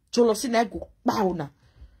una. Jealousy na go by una.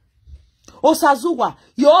 Osazuwa,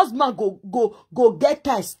 your husband go get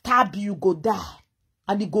her, stab you, go die.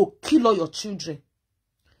 And he go kill all your children.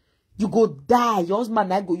 You go die. Your husband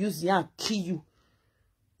na go use him and kill you.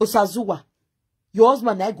 Osazuwa, your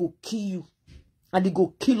husband na go kill you. and they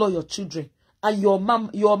go kill all your children. And your mom,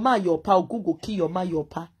 your pa, Ogun go kill your ma, your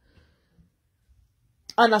pa.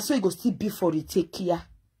 And so you go still be for it, take care.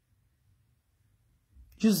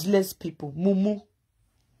 Useless people,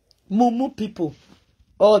 mumu people,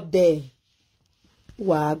 all there.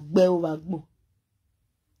 Wagbo.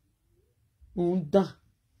 Unda.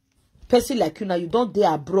 Person like you now, you don't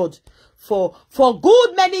dare abroad for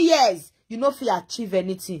good many years. You know if you achieve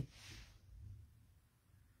anything.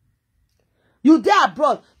 You there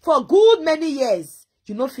abroad for good many years.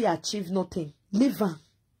 You know if you achieve nothing. Leave on.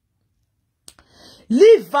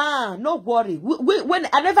 Leave on. No worry. When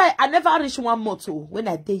I never reach 1 month. Oh, when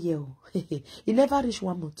I day here, it never reach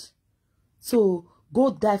 1 month. So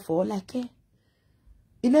go die for all I care.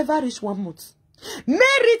 It never reach 1 month.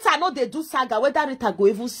 May Rita know they do Saga. Whether Rita go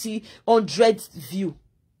even see 100 view.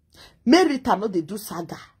 May Rita know they do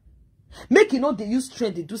Saga. Make you know they use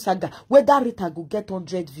trend they do Saga. Whether Rita go get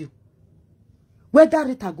 100 view. Whether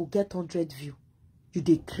Rita go get 100 view. You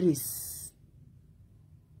decrease.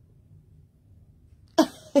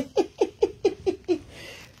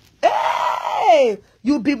 Hey,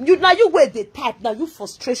 you now you wear the type. Now you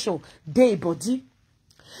frustration. Day body.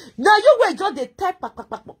 Now you were just the type.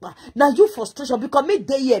 Now you frustration because me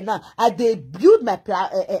day here now. I dey build my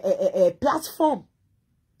platform.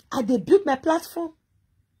 I dey build my platform.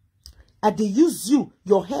 I dey use you,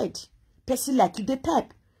 your head, person like you the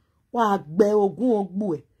type. Wa gbe Ogun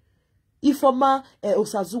ogbu. If Oma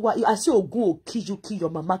Osazuwa, I say Ogun will kill you, kill your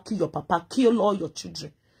mama, kill your papa, kill all your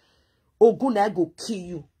children. Ogun I go kill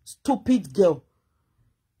you, stupid girl.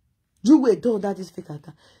 You were done that is fake.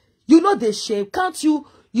 You know the shame. Can't you?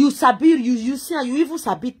 You sabi you see and you even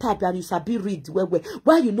sabi type and you sabi read.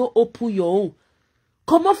 Why you not open your own?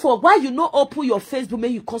 Come on for why you not open your Facebook?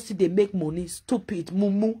 Make you consider they make money. Stupid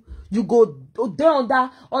mumu. You go there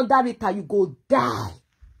under it and you go die.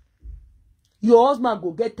 Your husband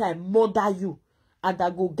go get time murder you, and I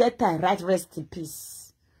go get time right rest in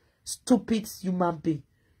peace. Stupid human being.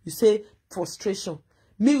 You say frustration.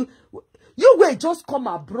 Me, you will just come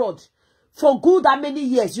abroad for good how many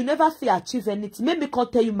years? You never feel achieve anything. Maybe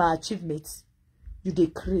can't tell you my achievements. You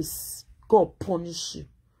decrease. God punish you.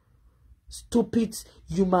 Stupid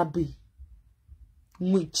human being.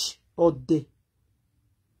 Witch or day.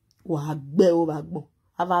 Wagbe o wagbo.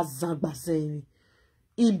 Ava zangba saying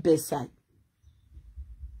imbecile.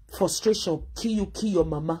 Frustration kill your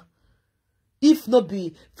mama. If not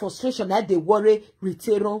be frustration, I they worry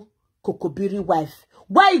return Kokobiri wife.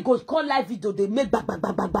 Why you go call live video? They make bang.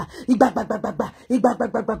 He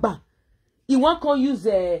won't come use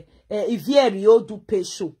Ivieri do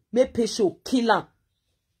pesho. Make pesho kill him.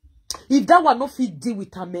 If that one no fit deal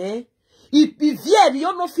with him, eh? If Ivieri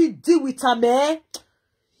no fit deal with him, eh?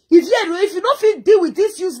 If you no fit deal with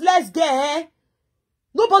this useless girl, eh?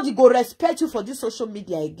 Nobody go respect you for this social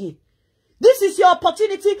media again. This is your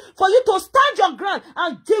opportunity for you to stand your ground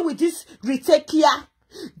and deal with this Ritekia.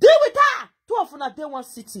 Deal with her. Two of them are day one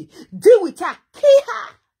city. Deal with her. Kill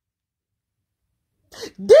her.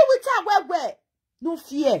 Deal with her where? No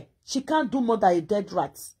fear. She can't do more than a dead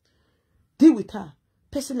rat. Deal with her.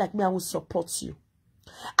 Person like me, I will support you.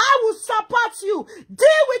 I will support you.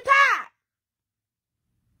 Deal with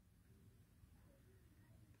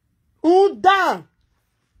her. Unda.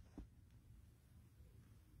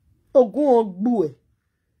 Ogun ogbu.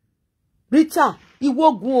 Rita, iwo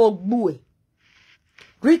ogun ogbu.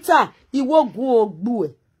 Rita, iwo ogun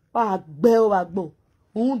ogbu. Agbe o agbon.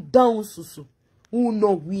 Down susu.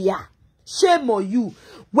 No wia. Shame on you.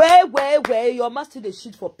 Where your master the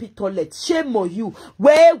shit for pit toilet. Shame on you.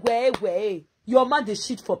 Where your man the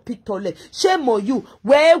shit for pit toilet. Shame on you.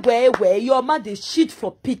 Where your man the shit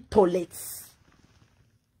for pit toilets.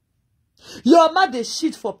 Your man the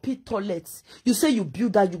shit for pit toilets. You say you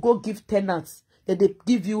build that, you go give tenants. Then they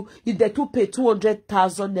give you, if they to pay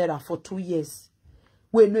 200,000 naira for 2 years.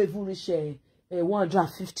 We no even reach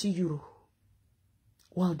 150 euro.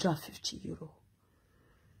 150 euro.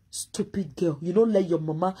 Stupid girl. You don't let your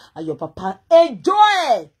mama and your papa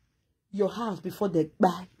enjoy your house before they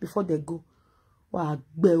buy, before they go. Like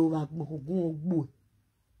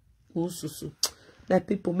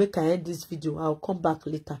people, make I end this video. I'll come back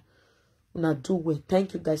later. Una do well.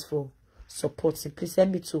 Thank you guys for supporting. Please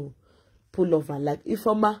send me to pull over. Like if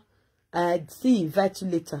I see invite you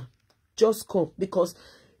later, just come because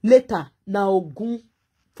later now Ogun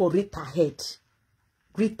for Rita head.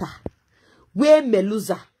 Rita. Where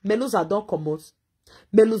Meluza don't come out.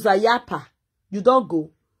 Meluza yapa. You don't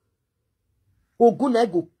go. Ogun I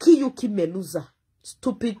go kill Meluza.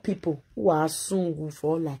 Stupid people who are soon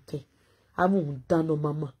for like I won't done no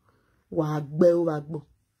mama. Wagbo.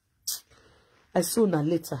 I see you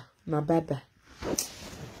later. Now bye bye.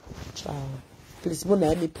 Ciao. Please, Mona,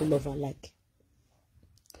 let me pull love and like.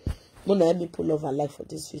 Mona, let me pull love and like for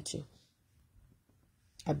this video.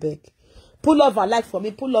 I beg. Pull love and like for me.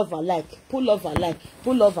 Pull love and like. Pull love and like.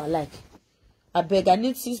 Pull love and like. I beg. I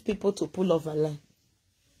need 6 people to pull love and like.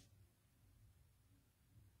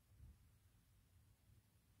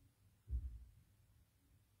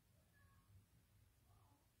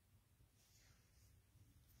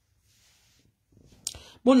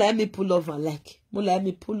 Mona, let me pull love and like. Mona, let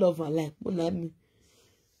me pull love and like. Mona, let me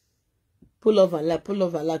pull love and like. Pull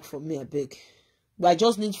love and like for me, I beg. But I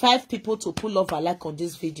just need 5 people to pull love and like on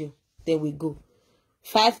this video. There we go.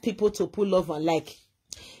 5 people to pull love and like.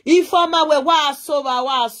 If I'm aware,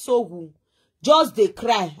 just they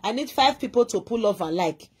cry. I need 5 people to pull love and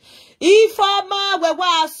like. If I'm aware,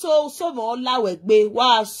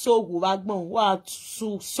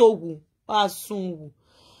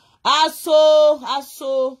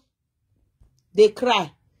 aso, they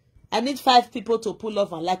cry. I need 5 people to pull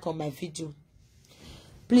love and like on my video.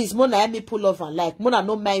 Please, Mona, let me pull love and like. Mona,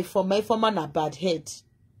 no my informer na bad head.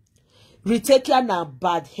 Retaker na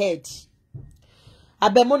bad head. I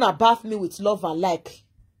beg Mona bath me with love and like.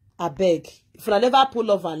 I beg. If I never pull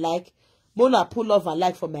love and like, Mona pull love and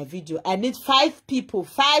like for my video. I need 5 people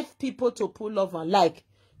to pull love and like.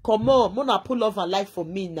 Come on, Mona pull love and like for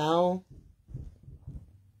me now.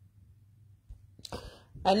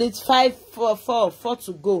 I need 4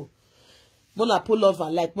 to go. Mona pull love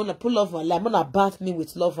and like. Mona pull love and like. Mona bath me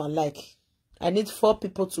with love and like. I need 4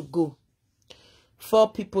 people to go.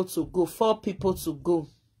 4 people to go. 4 people to go.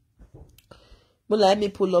 Mona, let me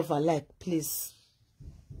pull love and like, please.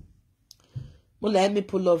 Mona, let me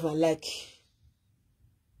pull love and like.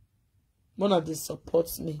 Mona, they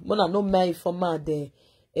support me. Mona, no my former the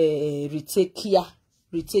retakia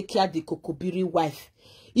the Kokobiri wife.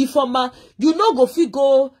 If you know go fi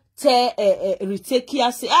go tell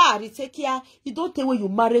Ritekia say Ritekia, you don't tell when you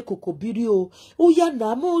marry Kokobiri oh yeah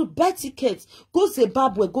na mo buy tickets go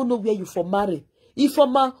Zimbabwe, go know where you for marry. If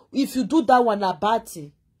you do that one na bad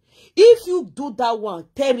thing. If you do that one,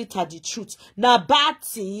 tell it the truth na bad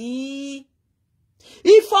thing.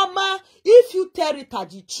 If you tell it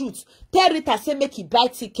the truth, tell it say make you buy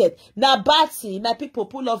ticket na bad thing. My people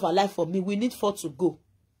pull love and like for me. We need 4 to go.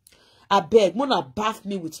 I beg, Mona bath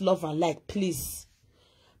me with love and like, please.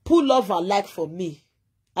 Pull love and like for me.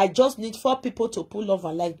 I just need 4 people to pull love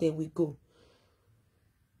and like, then we go.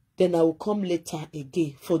 Then I will come later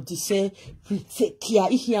again for the same Ritekia.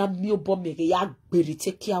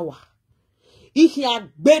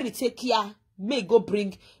 May go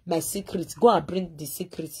bring my secret. Go and bring the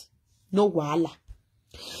secret. No wahala.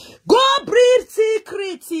 Go bring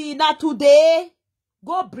secret. Not today.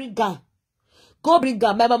 Go bring her. Go bring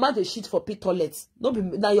her. My mama the shit for pit toilets. No be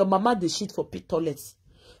now your mama the shit for pit toilets.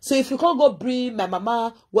 So if you can't go bring my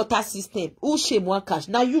mama water system, who shame one cash?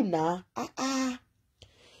 Now you now.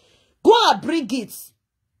 Go and bring it.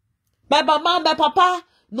 My mama, my papa,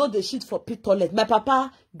 no the shit for pit toilet. My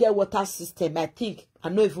papa get water system. I think. I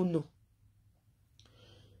don't even know.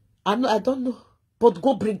 I don't know. But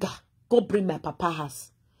go bring her. Go bring my papa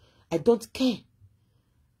house. I don't care.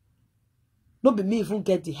 No be me even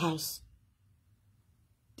get the house.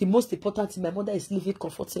 The most important thing, my mother is living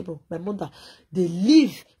comfortable. My mother, they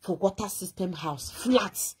live for water system house,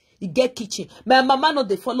 flats. You get kitchen. My mama no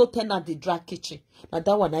they follow tenant, they drag kitchen. Now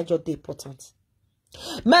that one I just the important.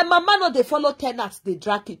 My mama no they follow tenants, they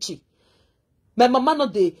drag kitchen. My mama no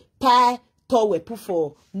they tie towel put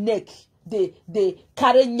for neck. They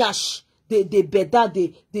carry nyash. They better.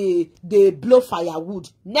 They blow firewood.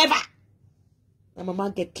 Never. My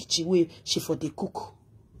mama get kitchen where she for the cook.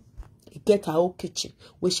 Get her own kitchen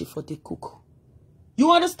where she for the cook.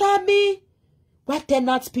 You understand me? Why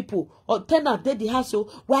tenants people or tenants they the house so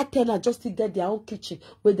why tenants just to get their own kitchen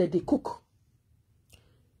where they cook?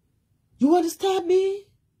 You understand me?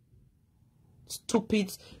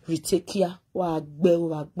 Stupid retakia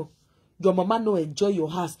wagbe. Your mama no enjoy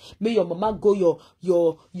your house. May your mama go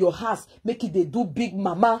your house. Make it they do big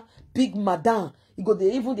mama, big madam. You go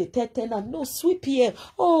they even the tenant. No sweep here.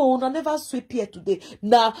 Oh, no never sweep here today.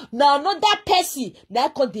 Now not that person. Now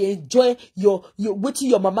can they enjoy your what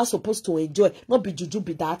your mama supposed to enjoy. Not be juju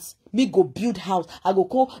be that. Me go build house. I go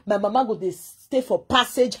call my mama go they stay for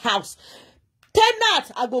passage house.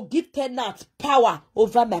 Tenant, I go give tenant power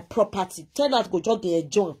over my property. Tenant go just they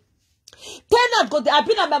enjoy. Tenant go there. I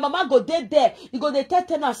been and my mama go there. You go there tell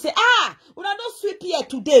tenant say, we don't sweep here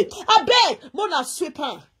today. I beg, Mona sweep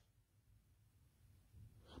her.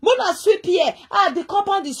 Mona sweep here. The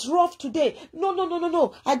compound is rough today.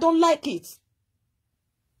 No. I don't like it.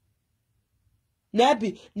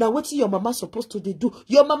 Now what your mama supposed to do?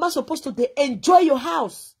 Your mama supposed to enjoy your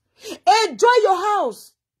house. Enjoy your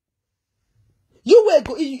house. You will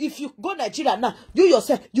go, if you go Nigeria now, you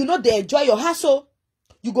yourself, you know they enjoy your house, so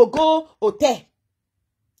you go hotel.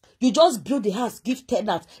 You just build the house, give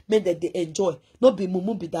tenants, make that they enjoy. No be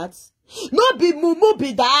mumu be that. No be mumu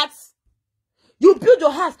be that. You build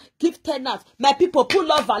your house, give tenants. My people, pull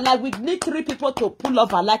love and like. We need 3 people to pull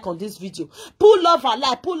love and like on this video. Pull love and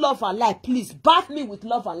like, pull love and like. Please, bath me with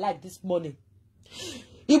love and like this morning.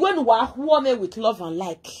 Even warm me with love and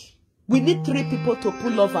like. We need 3 people to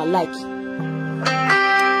pull love and like.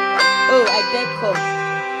 Oh, I get call.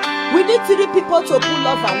 We need 3 people to pull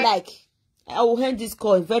love and like. I will end this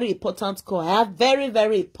call, a very important call. I have very,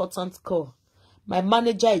 very important call. My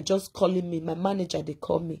manager is just calling me. My manager, they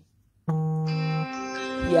call me.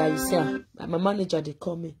 Yeah, you see, my manager, they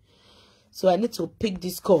call me. So I need to pick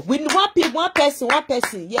this call. We need one person.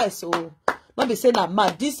 Yes, so not be saying I'm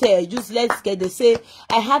mad. This useless guy, they say,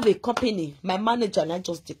 I have a company. My manager, and I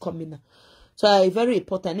just they call me now. So very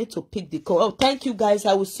important. I need to pick the call. Oh, thank you guys.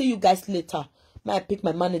 I will see you guys later. May I pick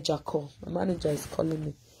my manager call? My manager is calling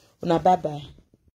me. Bye bye.